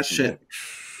like that shit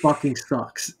fucking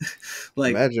sucks.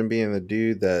 Like imagine being the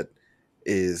dude that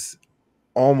is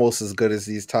almost as good as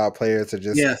these top players, that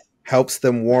just helps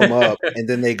them warm up, and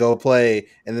then they go play,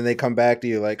 and then they come back to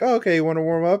you like, oh, okay, you want to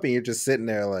warm up, and you're just sitting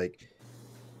there like,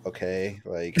 okay,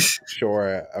 like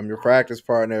sure, I'm your practice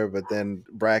partner, but then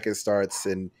bracket starts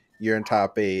and you're in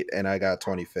top 8 and I got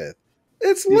 25th.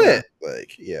 It's lit.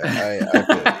 Like,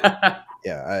 I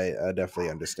definitely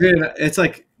understand. Yeah, it's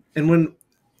like, and when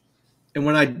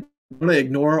I want to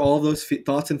ignore all those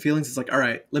thoughts and feelings, it's like, all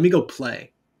right, let me go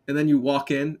play. And then you walk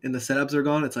in and the setups are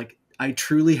gone. It's like, I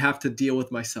truly have to deal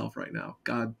with myself right now.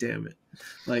 God damn it.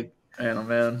 Like,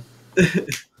 man.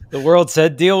 The world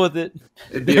said deal with it.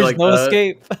 There's like no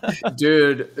escape.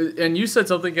 Dude, and you said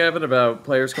something, Gavin, about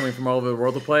players coming from all over the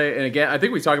world to play. And again, I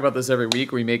think we talk about this every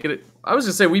week. We make it, I was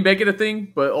going to say we make it a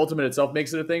thing, but Ultimate itself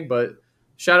makes it a thing. But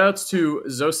shout outs to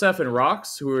Zosef and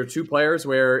Rox, who are 2 players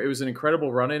where it was an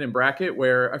incredible run-in bracket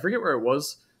where, I forget where it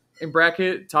was in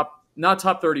bracket, not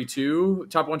top 32,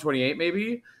 top 128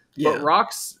 maybe. Yeah. But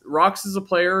Rox is a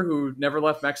player who never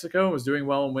left Mexico and was doing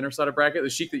well in winter side of bracket, the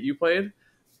Sheik that you played.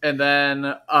 And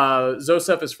then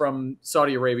Zosef is from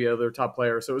Saudi Arabia, their top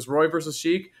player. So it was Roy versus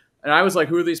Sheik. And I was like,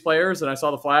 who are these players? And I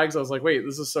saw the flags. I was like, wait,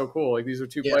 this is so cool. Like, these are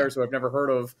 2 players who I've never heard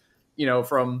of, you know,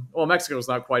 from, well, Mexico's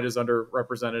not quite as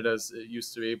underrepresented as it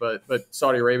used to be. But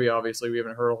Saudi Arabia, obviously, we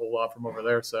haven't heard a whole lot from over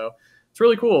there. So it's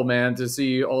really cool, man, to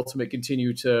see Ultimate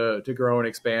continue to grow and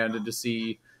expand, and to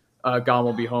see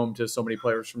GOML be home to so many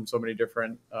players from so many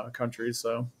different countries.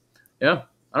 So, yeah,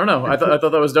 I don't know. I thought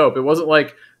that was dope. It wasn't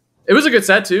like, it was a good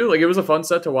set too. Like, it was a fun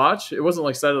set to watch. It wasn't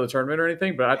like set of the tournament or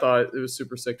anything, but I thought it was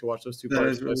super sick to watch those 2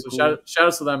 players. Really so cool. Shout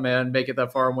outs to them, man. Make it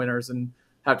that far in winners and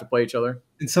have to play each other.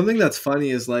 And something that's funny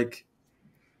is like,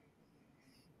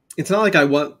 it's not like I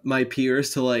want my peers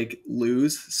to like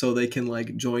lose so they can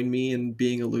like join me in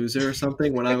being a loser or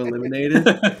something when I'm eliminated.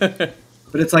 But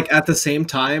it's like at the same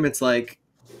time, it's like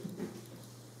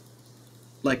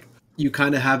you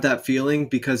kind of have that feeling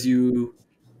because you,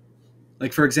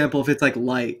 like, for example, if it's like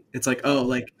Light, it's like, oh,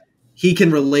 like he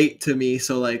can relate to me.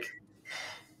 So like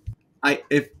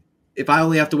if I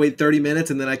only have to wait 30 minutes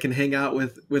and then I can hang out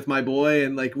with my boy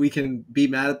and like we can be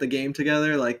mad at the game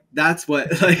together, like that's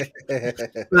what, like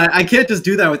I can't just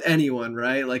do that with anyone,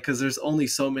 right? Like, because there's only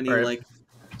so many like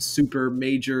super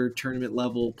major tournament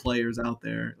level players out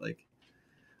there, like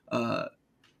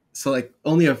so like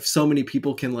only so many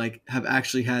people can like have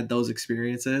actually had those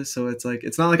experiences. So it's like,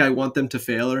 it's not like I want them to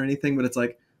fail or anything, but it's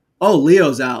like, oh,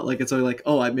 Leo's out, like it's only like,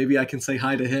 oh, maybe I can say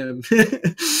hi to him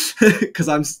because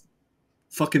I'm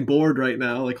fucking bored right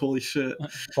now. Like, holy shit.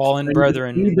 Fallen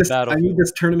brethren in the battle. I need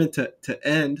this tournament to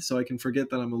end so I can forget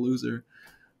that I'm a loser.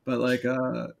 But like,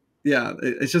 yeah,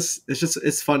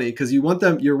 it's funny because you want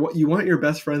you want your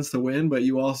best friends to win, but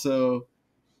you also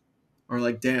are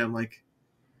like, damn, like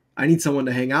I need someone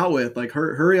to hang out with. Like,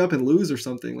 hurry up and lose or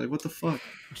something. Like, what the fuck?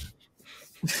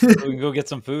 We can go get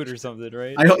some food or something,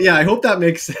 right? I hope that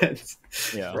makes sense.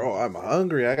 Yeah, bro, I'm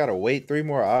hungry. I gotta wait 3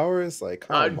 more hours. Like,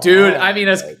 dude, I mean,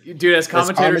 as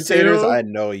commentators too, I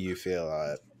know you feel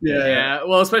that. Yeah.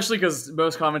 Well, especially because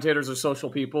most commentators are social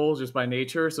people just by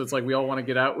nature, so it's like we all want to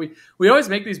get out. We always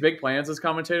make these big plans as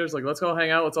commentators, like let's go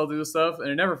hang out, let's all do this stuff, and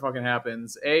it never fucking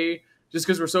happens. Just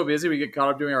because we're so busy, we get caught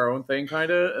up doing our own thing,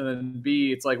 kind of, and then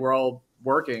B, it's like we're all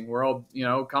working. We're all,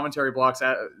 commentary blocks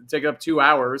take up 2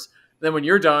 hours. Then when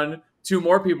you're done, 2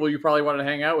 more people you probably want to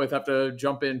hang out with have to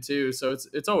jump in too. So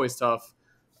it's always tough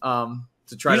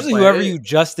to try. Usually, whoever you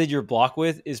just did your block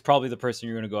with is probably the person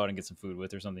you're going to go out and get some food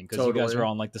with or something, because you guys are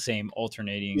on like the same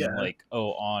alternating, like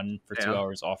on for 2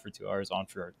 hours, off for 2 hours, on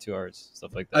for 2 hours,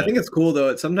 stuff like that. I think it's cool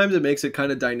though. Sometimes it makes it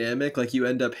kind of dynamic. Like you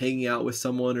end up hanging out with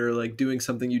someone or like doing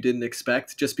something you didn't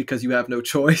expect just because you have no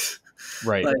choice.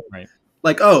 Right. Right.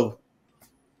 Like, oh,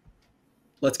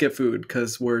 let's get food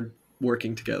because we're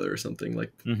working together or something.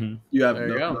 Like you have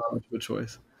no much of a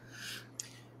choice.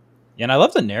 Yeah, and I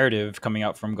love the narrative coming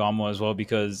out from GOML as well,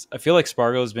 because I feel like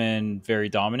Sparg0's been very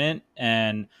dominant,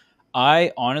 and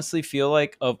I honestly feel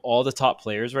like of all the top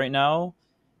players right now,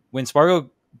 when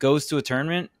Sparg0 goes to a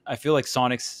tournament, I feel like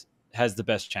Sonix has the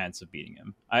best chance of beating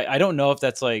him. I don't know if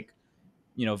that's like,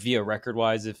 via record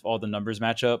wise, if all the numbers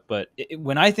match up, but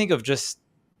when I think of just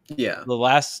Yeah. the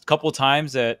last couple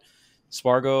times that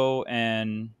Sparg0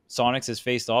 and Sonix has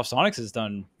faced off, Sonix has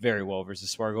done very well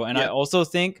versus Sparg0. And I also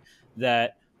think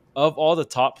that of all the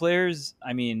top players,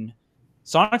 I mean,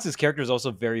 Sonix's character is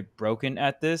also very broken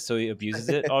at this, so he abuses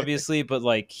it, obviously, but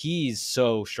like he's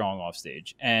so strong off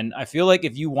stage. And I feel like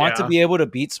if you want to be able to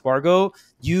beat Sparg0,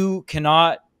 you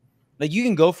cannot, like, you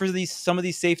can go for some of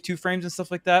these safe 2 frames and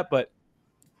stuff like that, but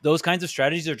those kinds of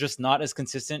strategies are just not as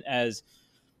consistent as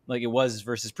like it was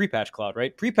versus pre-patch Cloud,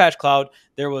 right? Pre-patch Cloud,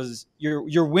 there was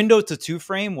your window to 2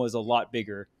 frame was a lot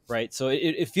bigger, right? So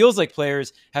it feels like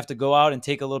players have to go out and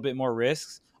take a little bit more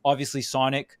risks. Obviously,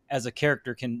 Sonic as a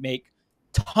character can make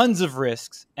tons of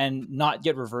risks and not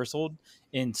get reversaled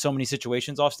in so many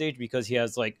situations off stage, because he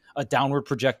has like a downward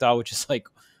projectile, which is like,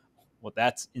 well,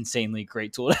 that's insanely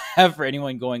great tool to have for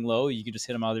anyone going low. You can just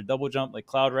hit him out of their double jump like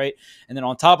Cloud, right? And then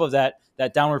on top of that,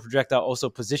 that downward projectile also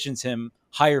positions him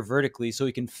higher vertically, so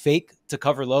he can fake to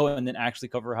cover low and then actually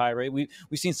cover high, right? We've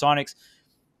seen Sonix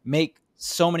make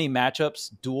so many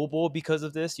matchups doable because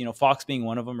of this, Fox being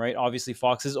one of them, right? Obviously,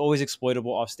 Fox is always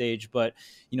exploitable off stage, but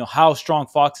how strong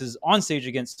Fox is on stage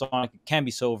against Sonic can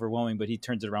be so overwhelming, but he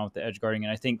turns it around with the edge guarding.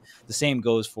 And I think the same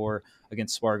goes for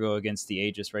against Sparg0 against the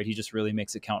Aegis, right? He just really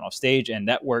makes it count off stage, and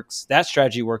that works. That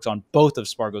strategy works on both of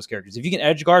Sparg0's characters. If you can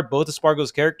edge guard both of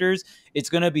Sparg0's characters,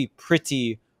 it's going to be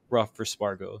pretty rough for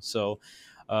Sparg0. So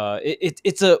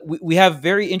we have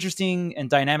very interesting and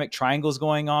dynamic triangles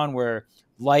going on where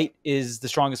Light is the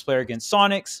strongest player against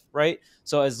Sonix, right?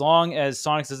 So as long as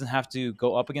Sonix doesn't have to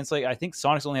go up against Light, I think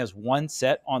Sonix only has 1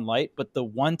 set on Light, but the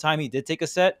one time he did take a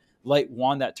set, Light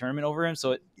won that tournament over him.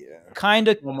 So it kind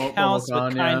of counts,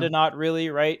 but kind of not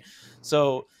really, right?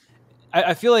 So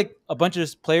I feel like a bunch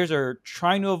of players are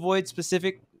trying to avoid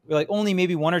specific, like only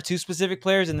maybe 1 or 2 specific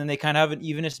players, and then they kind of have an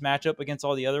evenest matchup against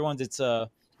all the other ones. It's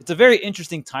a very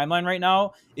interesting timeline right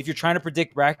now if you're trying to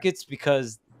predict brackets,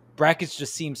 because brackets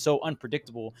just seem so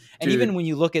unpredictable. And even when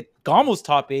you look at GOML's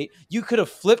top 8, you could have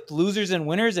flipped losers and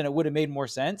winners and it would have made more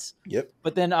sense. Yep.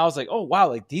 But then I was like, oh, wow,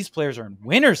 like these players are in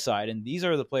winner side and these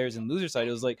are the players in loser side.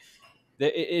 It was like,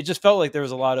 it just felt like there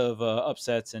was a lot of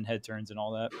upsets and head turns and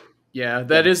all that. Yeah,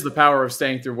 that is the power of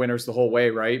staying through winners the whole way,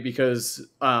 right? Because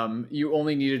you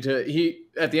only needed to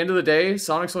at the end of the day,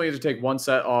 Sonix only had to take 1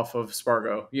 set off of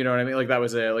Sparg0. You know what I mean? Like that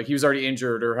was it. Like he was already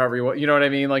injured or however you know what I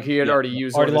mean? Like he had already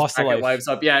used lost the lives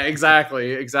up. Yeah,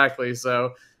 exactly.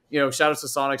 So, shout outs to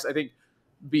Sonix. I think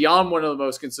beyond one of the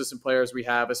most consistent players we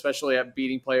have, especially at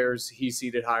beating players he's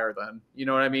seated higher than. You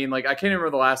know what I mean? Like I can't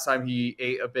remember the last time he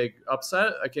ate a big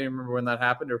upset. I can't remember when that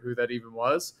happened or who that even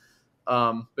was.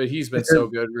 But he's been so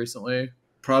good recently.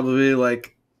 Probably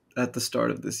like at the start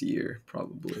of this year,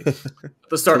 probably.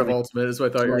 The start of Ultimate is what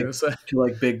I thought you were going to say. To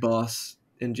like Big Boss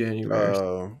in January.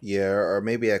 Oh, yeah, or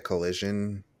maybe at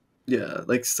Collision. Yeah,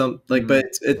 like but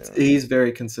he's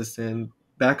very consistent.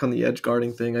 Back on the edge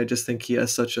guarding thing, I just think he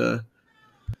has such a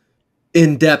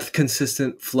in-depth,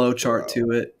 consistent flow chart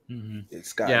to it. Mm-hmm.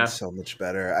 It's gotten so much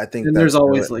better. I think and there's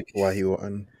always like why he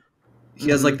won. He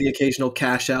has like the occasional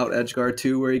cash out edge guard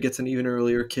too, where he gets an even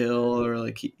earlier kill, or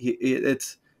like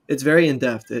it's very in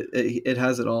depth. It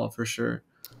has it all for sure.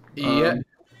 Yeah,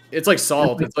 it's like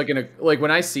solved. It's like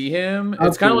when I see him,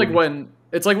 it's kind of like when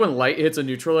Light hits a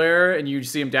neutral air and you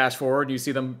see him dash forward and you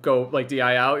see them go like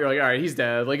DI out. You're like, all right, he's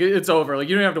dead. Like it's over. Like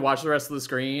you don't have to watch the rest of the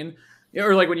screen.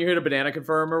 Or like when you hit a banana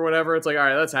confirm or whatever, it's like, all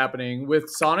right, that's happening.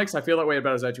 With Sonix, I feel that way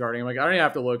about his edge guarding. I'm like, I don't even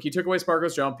have to look. He took away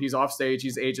Sparg0's jump. He's off stage.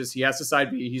 He's Aegis. He has to side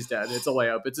B. He's dead. It's a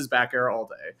layup. It's his back air all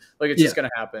day. Like, it's just going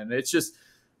to happen. It's just,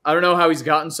 I don't know how he's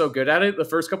gotten so good at it. The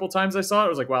first couple times I saw it, I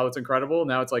was like, wow, that's incredible.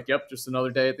 Now it's like, yep, just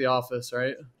another day at the office,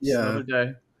 right? Just another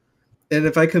day. And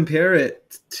if I compare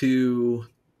it to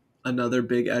another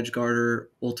big edge guarder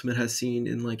Ultimate has seen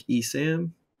in like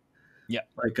ESAM,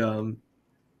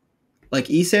 like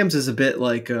ESAM's is a bit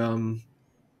like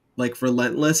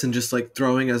relentless and just like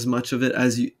throwing as much of it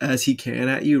as he can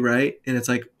at you, right? And it's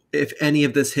like, if any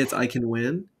of this hits, I can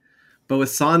win. But with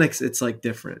Sonix, it's like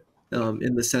different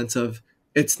in the sense of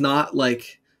it's not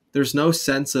like there's no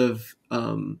sense of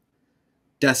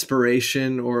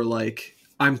desperation or like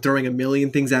I'm throwing a million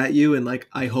things at you and like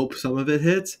I hope some of it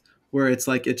hits. Where it's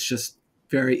like it's just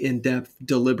very in depth,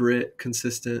 deliberate,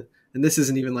 consistent. And this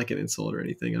isn't even like an insult or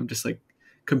anything. I'm just like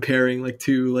comparing like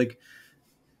two like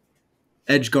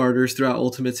edge guarders throughout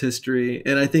Ultimate's history.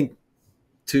 And I think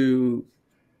to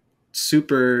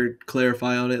super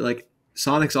clarify on it. Like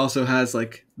Sonix also has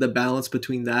like the balance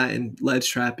between that and ledge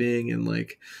trapping and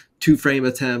like 2-frame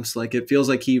attempts. Like it feels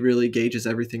like he really gauges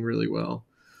everything really well.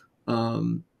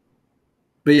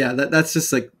 But yeah, that's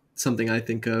just like something I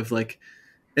think of, like,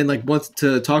 and like once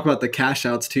to talk about the cash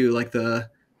outs too, like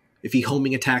if he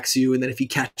homing attacks you and then if he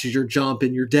catches your jump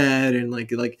and you're dead, and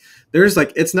like there's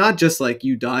like, it's not just like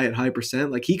you die at high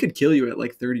percent, like he could kill you at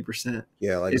like 30%.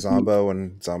 Yeah, like Zombo,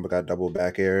 when Zombo got double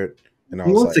back aired, and I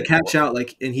he was wants like, to catch out,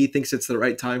 like, and he thinks it's the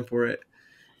right time for it.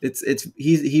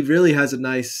 He really has a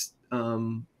nice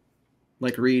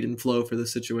like read and flow for the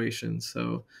situation.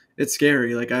 So it's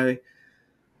scary. Like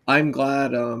I'm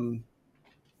glad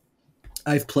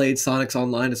I've played Sonix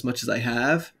Online as much as I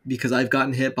have, because I've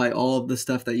gotten hit by all of the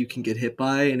stuff that you can get hit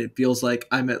by, and it feels like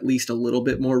I'm at least a little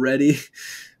bit more ready.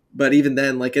 But even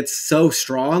then, like, it's so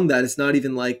strong that it's not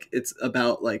even like it's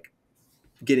about like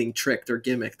getting tricked or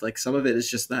gimmicked. Like some of it is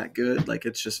just that good. Like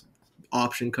it's just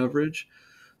option coverage.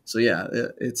 So yeah,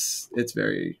 it's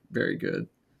very, very good.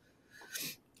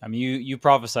 I mean, you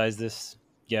prophesized this,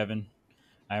 Gavin.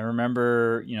 I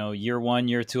remember, year 1,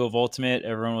 year 2 of Ultimate,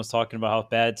 everyone was talking about how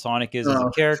bad Sonic is as a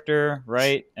character,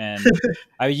 right? And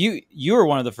you were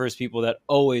one of the first people that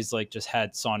always like just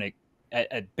had Sonic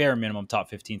at bare minimum top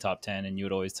 15, top 10, and you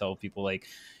would always tell people like,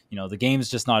 the game's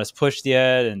just not as pushed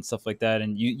yet and stuff like that.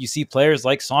 And you see players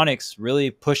like Sonix really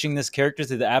pushing this character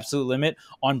to the absolute limit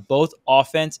on both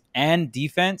offense and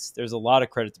defense. There's a lot of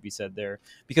credit to be said there,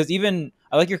 because even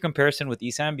I like your comparison with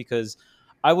Esam, because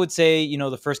I would say,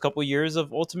 the first couple years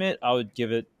of Ultimate, I would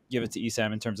give it to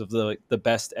Esam in terms of the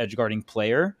best edge guarding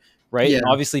player, right? Yeah. And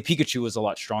obviously Pikachu was a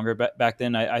lot stronger back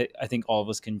then. I think all of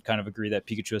us can kind of agree that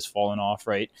Pikachu has fallen off,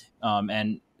 right?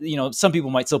 And some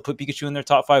people might still put Pikachu in their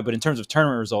top 5, but in terms of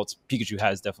tournament results, Pikachu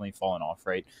has definitely fallen off,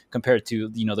 right? Compared to,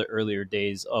 the earlier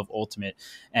days of Ultimate.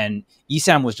 And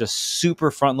Esam was just super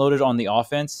front loaded on the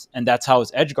offense, and that's how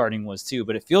his edge guarding was too.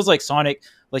 But it feels like Sonic,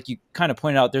 like you kind of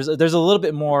pointed out, there's a little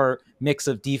bit more mix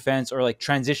of defense, or like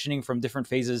transitioning from different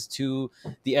phases to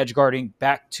the edge guarding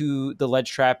back to the ledge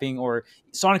trapping, or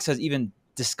Sonix has even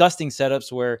disgusting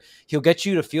setups where he'll get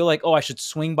you to feel like, oh, I should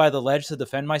swing by the ledge to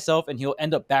defend myself, and he'll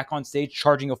end up back on stage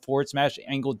charging a forward smash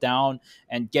angle down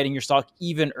and getting your stock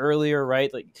even earlier,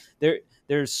 right? Like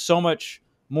there's so much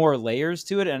more layers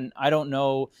to it, and I don't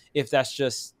know if that's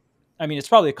just, I mean, it's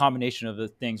probably a combination of the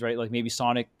things, right? Like maybe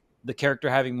Sonic, the character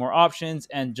having more options,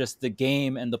 and just the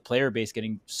game and the player base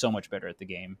getting so much better at the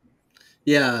game.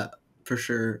 Yeah, for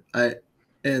sure.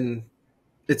 And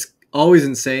it's always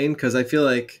insane, because I feel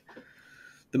like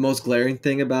the most glaring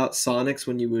thing about Sonix,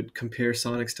 when you would compare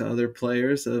Sonix to other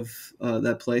players of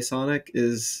that play Sonic,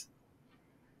 is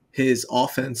his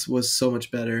offense was so much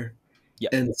better. Yeah.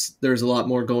 And there's a lot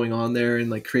more going on there,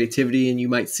 and like creativity, and you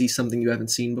might see something you haven't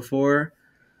seen before.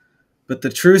 But the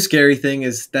true scary thing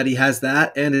is that he has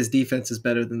that, and his defense is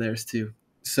better than theirs too.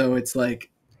 So it's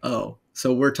like, oh,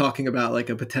 so we're talking about like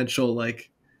a potential like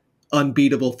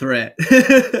unbeatable threat.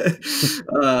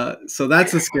 So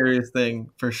that's the scariest thing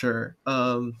for sure.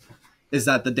 Is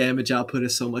that the damage output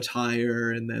is so much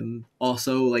higher, and then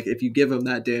also like if you give him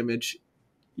that damage,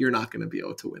 you're not going to be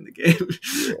able to win the game,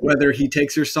 whether he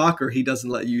takes your stock or he doesn't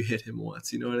let you hit him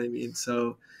once. You know what I mean?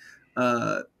 So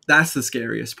that's the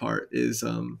scariest part, is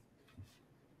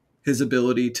his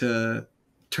ability to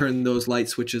turn those light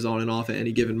switches on and off at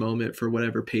any given moment for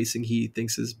whatever pacing he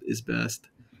thinks is best.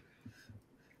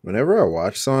 Whenever I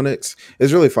watch Sonix,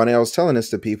 it's really funny. I was telling this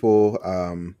to people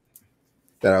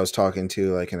that I was talking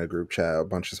to, like in a group chat, a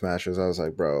bunch of Smashers. I was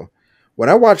like, bro, when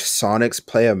I watch Sonix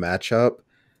play a matchup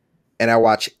and I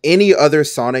watch any other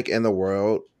Sonic in the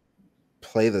world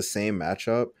play the same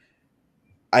matchup,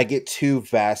 I get two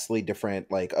vastly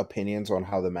different like opinions on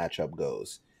how the matchup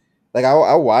goes. Like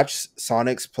I'll watch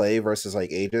Sonix play versus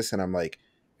like Aegis, and I'm like,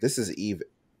 this is even.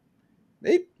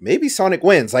 Maybe Sonic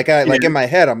wins. Like like in my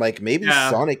head, I'm like, maybe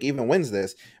Sonic even wins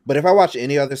this. But if I watch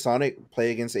any other Sonic play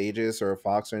against Aegis or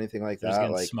Fox or anything like that,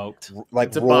 like smoked,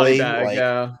 like Roy,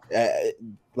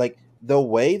 like the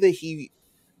way that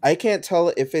I can't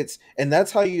tell if it's, and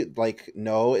that's how you like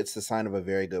know it's the sign of a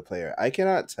very good player. I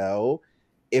cannot tell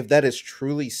if that is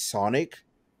truly Sonic,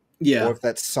 or if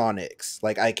that's Sonic's.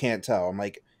 Like I can't tell. I'm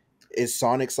like, is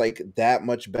Sonic's like that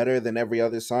much better than every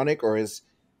other Sonic, or is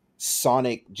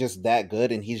Sonic just that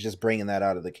good and he's just bringing that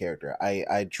out of the character?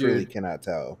 I truly cannot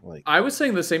tell. Like I was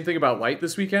saying the same thing about White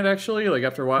this weekend, actually. Like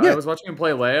after a while, I was watching him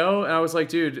play Leo, and I was like,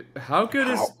 dude, how good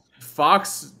is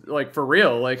Fox, like, for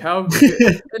real? Like how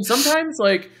good? And sometimes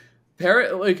like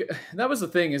that was the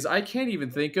thing, is I can't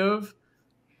even think of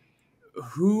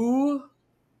who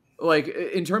like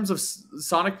in terms of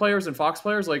Sonic players and Fox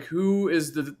players, like who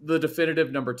is the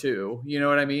definitive number two? You know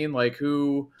what I mean? Like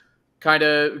who kind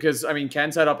of, because I mean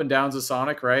Ken's had up and downs of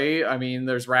Sonic, right? I mean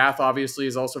there's Wrath obviously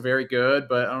is also very good,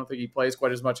 but I don't think he plays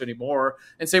quite as much anymore.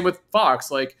 And same with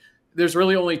Fox. Like there's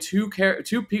really only two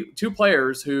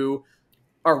players who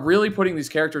are really putting these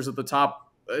characters at the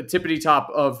top, tippity top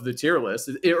of the tier list,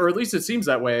 or at least it seems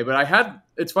that way. But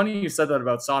it's funny you said that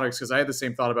about Sonics, because I had the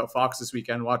same thought about Fox this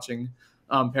weekend watching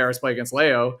Paris play against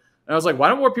Leo. And I was like, why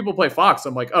don't more people play Fox?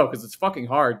 I'm like, oh, because it's fucking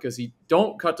hard. Because he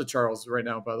don't cut to Charles right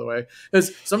now, by the way.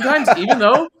 Because sometimes even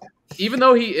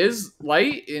though he is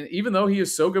light and even though he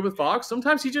is so good with Fox,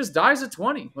 sometimes he just dies at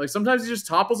 20. Like sometimes he just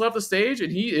topples off the stage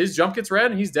and his jump gets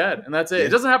red and he's dead. And that's it. Yeah. It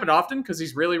doesn't happen often because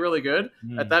he's really, really good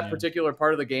at that particular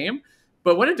part of the game.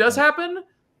 But when it does happen,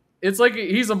 it's like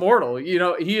he's immortal. You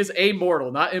know, he is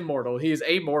amortal, not immortal. He is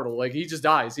amortal. Like he just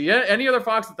dies. Any other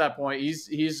Fox at that point, he's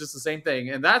just the same thing.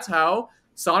 And that's how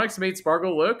Sonix made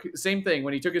Sparg0 look. Same thing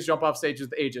when he took his jump off stage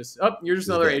with Aegis. Oh, you're just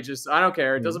another Aegis. I don't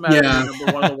care. It doesn't matter. Yeah. You're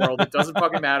number one in the world. It doesn't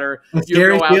fucking matter. It's You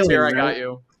have no outs feeling, here. I right? got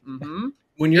you. Mm-hmm.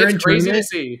 When you're in It's crazy to tournament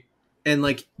see. and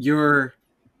like your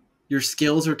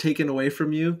skills are taken away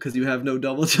from you because you have no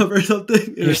double jump or something.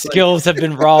 and Your it's like- skills have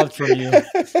been robbed from you.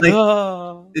 like,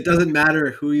 Oh. it doesn't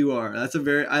matter who you are.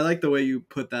 I like the way you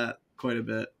put that quite a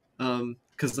bit.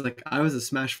 Because like I was a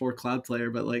Smash 4 Cloud player,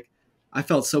 but like I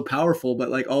felt so powerful, but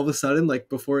like all of a sudden, like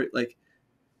before, like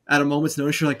at a moment's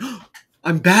notice, you're like, oh,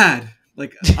 I'm bad.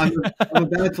 Like I'm a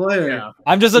bad player. Yeah.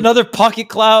 I'm just another pocket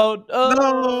cloud.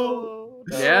 Oh.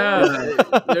 Yeah.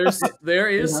 There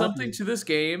is It something happens. to this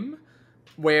game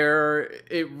where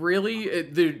it really,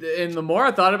 and the more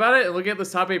I thought about it and looking at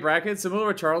this top 8 bracket, similar to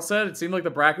what Charles said, it seemed like the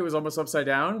bracket was almost upside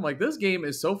down. I'm like, this game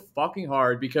is so fucking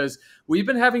hard because we've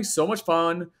been having so much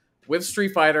fun with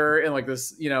Street Fighter and like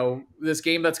this, you know, this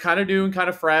game that's kind of new and kind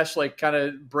of fresh, like kind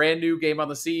of brand new game on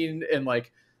the scene, and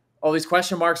like all these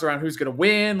question marks around who's going to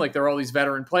win. Like there are all these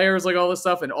veteran players, like all this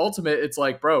stuff. And Ultimate, it's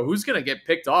like, bro, who's going to get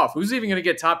picked off? Who's even going to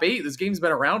get top 8? This game's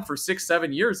been around for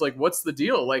 6-7 years. Like what's the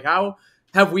deal? Like how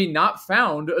have we not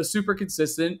found a super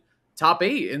consistent top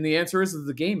 8? And the answer is that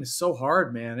the game is so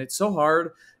hard, man. It's so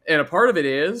hard. And a part of it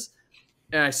is,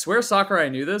 and I swear Sakurai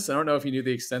knew this. I don't know if he knew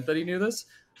the extent that he knew this,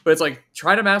 but it's like,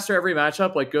 try to master every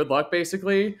matchup, like good luck,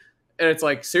 basically. And it's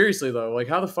like, seriously though, like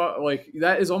how the fuck, like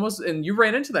that is almost, and you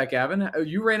ran into that, Gavin.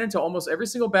 You ran into almost every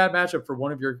single bad matchup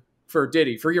for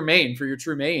Diddy, for your main, for your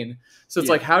true main. So it's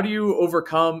like, how do you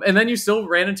overcome? And then you still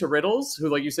ran into Riddles, who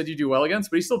like you said you do well against,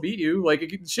 but he still beat you. Like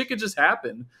shit could just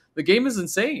happen. The game is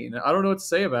insane. I don't know what to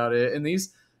say about it. And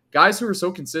these guys who are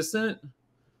so consistent,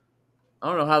 I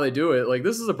don't know how they do it. Like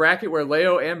this is a bracket where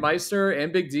Leo and Meister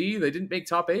and Big D, they didn't make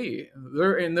top 8.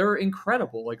 They're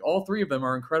incredible. Like all 3 of them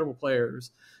are incredible players.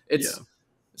 It's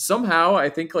somehow I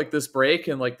think like this break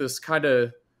and like this kind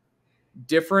of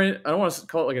different, I don't want to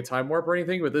call it like a time warp or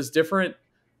anything, but this different,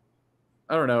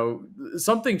 I don't know,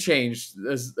 something changed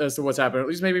as to what's happened. At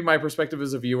least maybe my perspective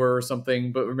as a viewer or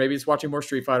something, but maybe it's watching more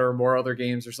Street Fighter or more other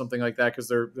games or something like that because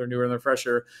they're newer and they're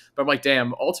fresher. But I'm like,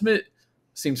 damn, Ultimate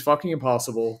seems fucking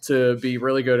impossible to be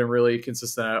really good and really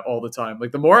consistent at all the time.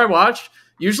 Like the more I watch,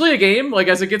 usually a game, like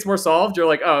as it gets more solved, you're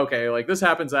like, oh, okay, like this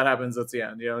happens, that happens, that's the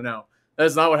end. You know, no,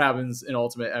 that's not what happens in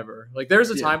Ultimate ever. Like there's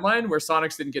a timeline where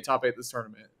Sonix didn't get top 8 this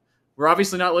tournament. We're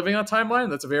obviously not living on a timeline.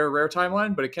 That's a very rare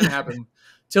timeline, but it can happen.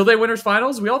 Tilde Winners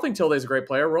Finals, we all think Tilde's a great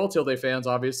player. We're all Tilde fans,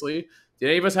 obviously. Did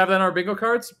any of us have that on our bingo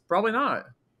cards? Probably not.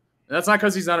 And that's not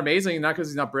because he's not amazing, not because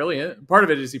he's not brilliant. Part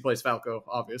of it is he plays Falco,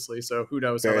 obviously, so who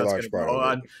knows how that's going to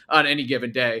go on any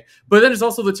given day. But then it's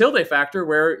also the Tilde factor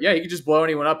where, yeah, he can just blow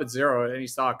anyone up at 0 at any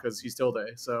stock because he's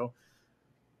Tilde. So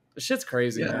the shit's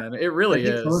crazy, man. It really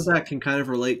is. Some of that can kind of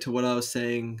relate to what I was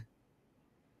saying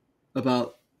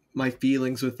about my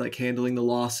feelings with like handling the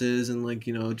losses and like,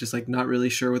 you know, just like not really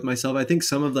sure with myself. I think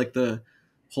some of like the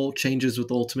whole changes with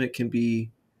Ultimate can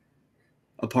be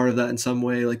a part of that in some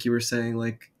way. Like you were saying,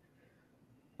 like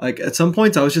at some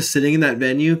points I was just sitting in that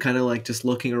venue, kind of like just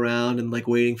looking around and like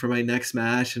waiting for my next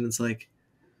match. And it's like,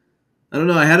 I don't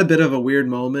know. I had a bit of a weird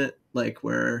moment, like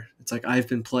where it's like, I've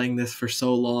been playing this for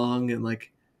so long. And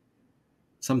like,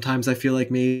 sometimes I feel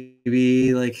like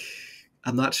maybe like,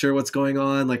 I'm not sure what's going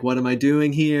on. Like, what am I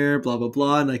doing here? Blah, blah,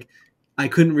 blah. And like, I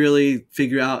couldn't really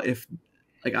figure out if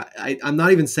like, I'm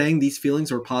not even saying these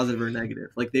feelings were positive or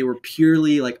negative. Like they were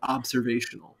purely like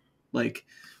observational, like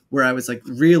where I was like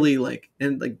really like,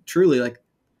 and like truly like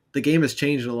the game has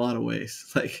changed in a lot of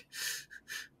ways. Like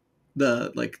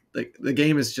the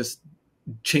game is just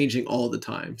changing all the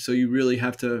time. So you really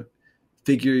have to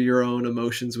figure your own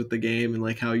emotions with the game and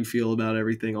like how you feel about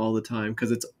everything all the time.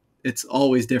 Cause it's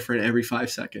always different every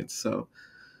 5 seconds. So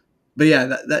but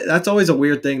yeah, that's always a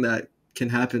weird thing that can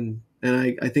happen.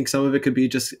 And I think some of it could be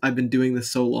just I've been doing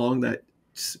this so long that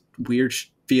just weird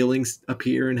feelings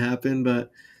appear and happen.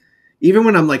 But even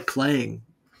when I'm like playing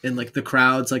and like the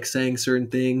crowd's like saying certain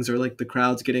things or like the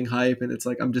crowd's getting hype and it's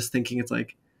like I'm just thinking it's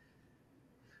like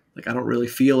I don't really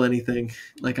feel anything.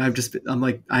 Like I've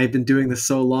been doing this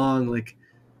so long, like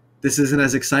this isn't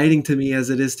as exciting to me as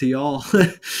it is to y'all.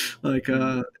 Like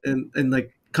and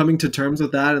like coming to terms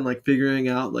with that and like figuring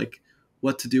out like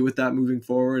what to do with that moving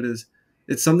forward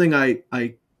it's something I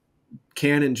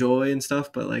can enjoy and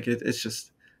stuff, but like it's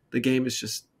just the game is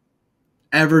just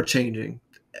ever changing.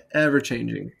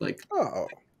 Like, Oh,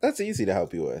 that's easy to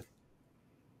help you with.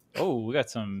 Oh, we got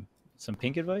some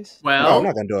pink advice. Well, No, I'm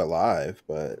not gonna do it live,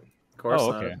 but of course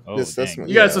Oh, not. okay. Oh, This- dang.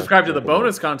 You gotta subscribe to the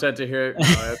bonus content to hear it. No,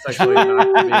 that's actually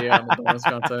not gonna be on the bonus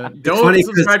content. Don't funny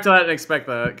 'cause- subscribe to that and expect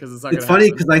that because it's not it's gonna funny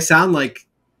happen. because I sound like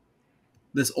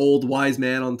this old wise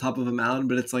man on top of a mountain,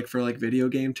 but it's like for like video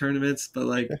game tournaments. But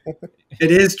like, it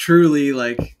is truly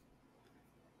like,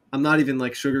 I'm not even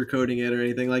like sugarcoating it or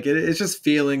anything. Like it's just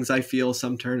feelings I feel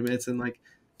some tournaments, and like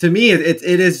to me, it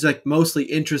is like mostly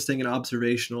interesting and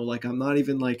observational. Like I'm not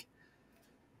even like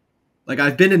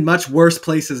I've been in much worse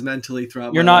places mentally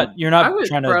throughout. You're my life. not would,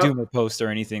 trying to bro. doom a post or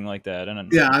anything like that.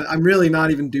 And Yeah, I'm really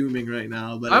not even dooming right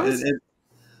now. But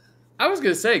I was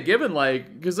gonna say, given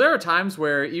like, because there are times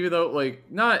where even though like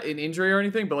not an injury or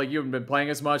anything, but like you haven't been playing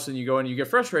as much, and you go and you get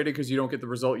frustrated because you don't get the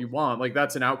result you want. Like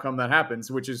that's an outcome that happens,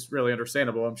 which is really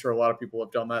understandable. I'm sure a lot of people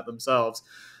have done that themselves.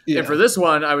 yeah. And for this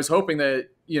one, I was hoping that,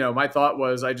 my thought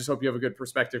was, I just hope you have a good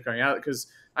perspective coming out. Because,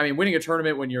 I mean, winning a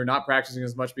tournament when you're not practicing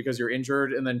as much because you're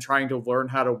injured and then trying to learn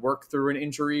how to work through an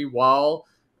injury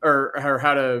or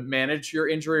how to manage your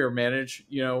injury or manage,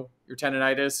 your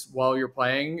tendonitis while you're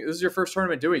playing. This is your first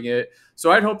tournament doing it.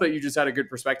 So I'd hope that you just had a good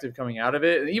perspective coming out of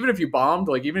it. And even if you bombed,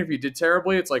 like even if you did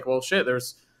terribly, it's like, well, shit,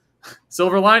 there's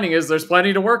silver lining is there's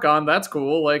plenty to work on. That's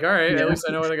cool. Like, all right, Yeah. at least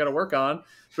I know what I got to work on.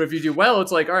 But if you do well,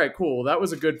 it's like, all right, cool. That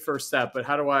was a good first step. But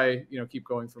how do I, keep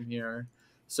going from here?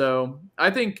 So I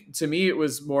think to me, it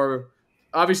was more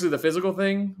obviously the physical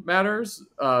thing matters,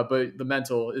 but the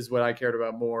mental is what I cared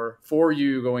about more for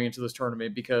you going into this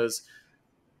tournament, because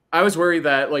I was worried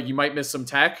that like you might miss some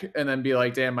tech and then be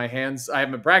like, damn, my hands, I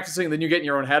haven't been practicing. Then you get in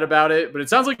your own head about it. But it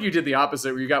sounds like you did the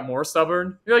opposite where you got more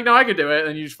stubborn. You're like, no, I could do it.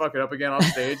 And you just fuck it up again off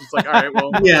stage. It's like, all right,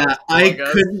 well, Yeah, I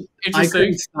guess.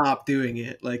 couldn't stop doing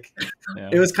it. Like Yeah.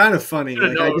 it was kind of funny.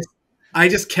 Should've Like known. I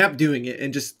just kept doing it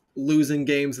and just losing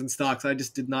games and stocks. I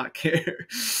just did not care.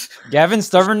 Gavin's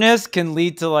stubbornness can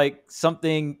lead to like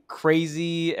something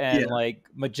crazy and Yeah. like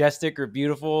majestic or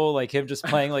beautiful, like him just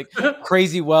playing like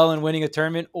crazy well and winning a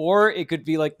tournament, or it could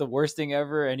be like the worst thing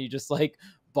ever and he just like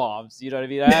bombs. You know what I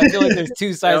mean? I feel like there's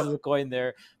two sides of the coin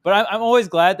there, but I'm always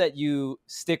glad that you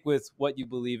stick with what you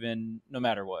believe in no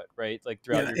matter what, right? Like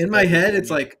throughout your In my head, journey. it's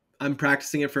like I'm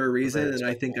practicing it for a reason, Very and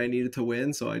I think I needed to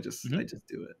win, so I just Mhm.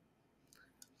 do it.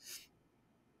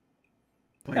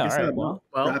 Like Yeah, I all said, right, well,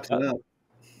 wraps it up.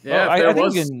 Yeah, Well, if there I think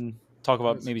was, we can talk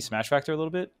about maybe Smash Factor a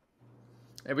little bit.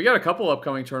 Hey, we got a couple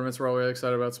upcoming tournaments we're all really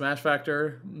excited about. Smash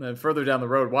Factor, and then further down the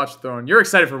road, Watch the Throne. You're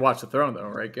excited for Watch the Throne, though,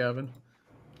 right, Gavin?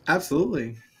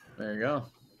 Absolutely. There you go.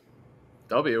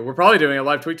 W. We're probably doing a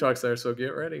live Tweek Talks there, so get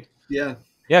ready. Yeah.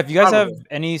 Yeah, if you guys have Probably.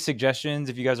 any suggestions,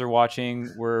 if you guys are watching,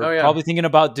 we're Oh, yeah. probably thinking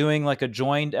about doing like a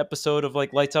joined episode of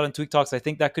like Lights Out and Tweek Talks. I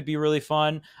think that could be really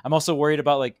fun. I'm also worried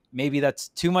about like maybe that's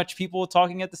too much people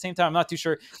talking at the same time. I'm not too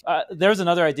sure. There's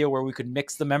another idea where we could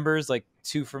mix the members, like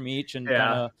 2 from each, and Yeah.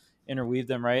 kind of interweave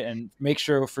them, right? And make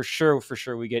sure for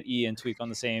sure we get E and Tweek on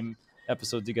the same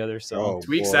episode together. So Oh,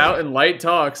 Tweeks boy. out and light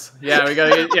talks. Yeah, we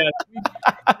gotta get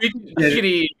Tweek and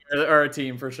E are a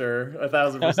team for sure.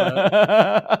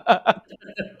 1,000%.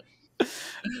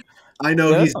 I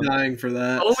know Yeah. he's dying for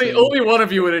that. so- Only one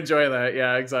of you would enjoy that.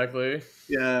 Yeah, exactly.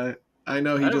 Yeah, I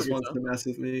know he I know just what wants you're to mess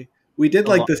with me. We did A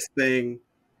like lot. this thing,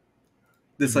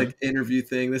 this Mhm. like interview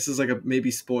thing. This is like a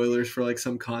maybe spoilers for like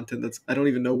some content that's I don't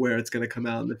even know where it's gonna come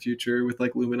out in the future with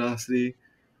like Luminosity.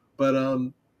 But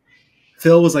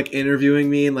Phil was like interviewing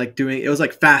me and like doing it was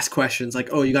like fast questions, like,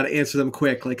 oh, you gotta answer them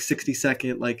quick, like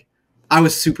 60-second. Like I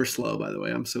was super slow, by the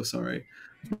way. I'm so sorry.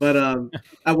 But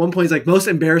at one point he's like, most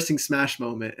embarrassing Smash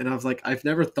moment, and I was like, I've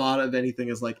never thought of anything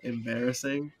as like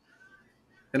embarrassing.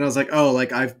 And I was like, oh,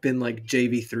 like I've been like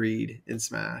JV3'd in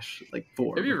Smash, like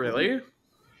 4. Have you really?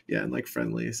 Yeah, and like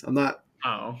friendlies. I'm not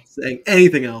Oh, saying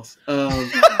anything else.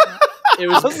 it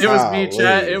was me, Golly.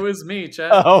 chat. It was me,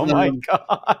 chat. oh my Um,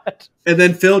 god. And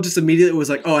then Phil just immediately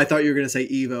was like, oh, I thought you were gonna say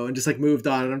Evo, and just like moved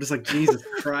on. And I'm just like, Jesus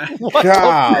Christ. What the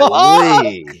fuck?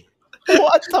 Golly.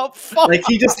 What the fuck? Like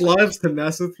he just loves to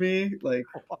mess with me. Like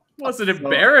wasn't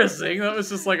embarrassing. That was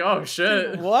just like, oh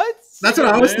shit. What? that's what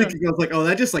I was thinking. I was like, oh,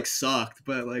 that just like sucked.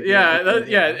 But like,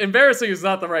 Yeah, embarrassing is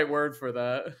not the right word for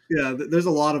that. yeah. There's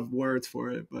a lot of words for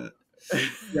it, but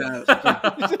yeah.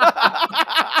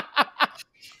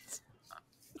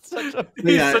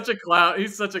 He's such a clown.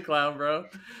 He's such a clown, bro.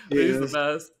 He's the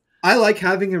best. I like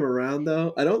having him around,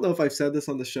 though. I don't know if I've said this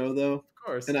on the show, though. Of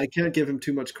course. And I can't give him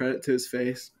too much credit to his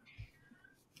face.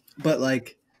 But,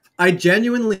 like, I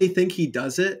genuinely think he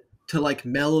does it to, like,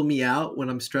 mellow me out when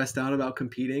I'm stressed out about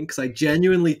competing. Because I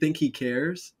genuinely think he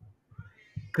cares.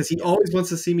 Because he always wants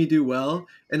to see me do well.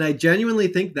 And I genuinely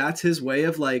think that's his way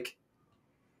of, like,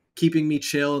 keeping me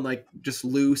chill and, like, just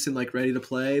loose and, like, ready to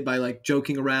play by, like,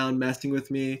 joking around, messing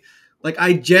with me. Like,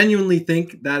 I genuinely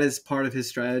think that is part of his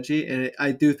strategy, and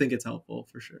I do think it's helpful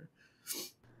for sure.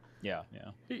 Yeah.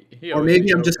 He Or maybe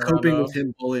I'm just coping with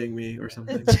him bullying me or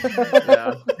something.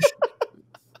 Yeah.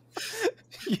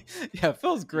 Yeah,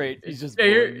 Phil's great. He's just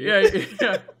Yeah,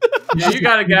 you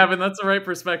got it, Gavin. That's the right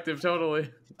perspective,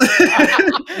 totally.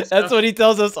 That's what he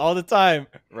tells us all the time.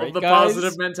 Right, the guys?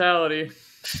 positive mentality.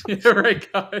 You're right,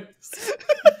 guys.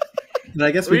 And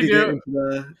I guess we could get into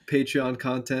the Patreon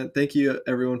content. Thank you,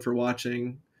 everyone, for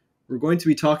watching. We're going to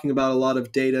be talking about a lot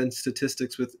of data and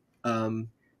statistics with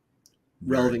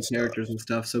relevant characters and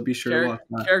stuff, so be sure to watch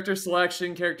that. Character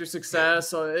selection, character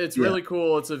success. It's really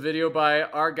cool. It's a video by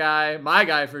our guy, my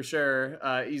guy for sure,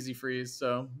 Easy Freeze.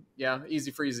 So, yeah,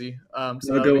 Easy Freezy.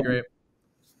 So that'll be great.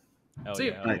 Hell See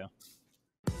yeah, you. hell yeah.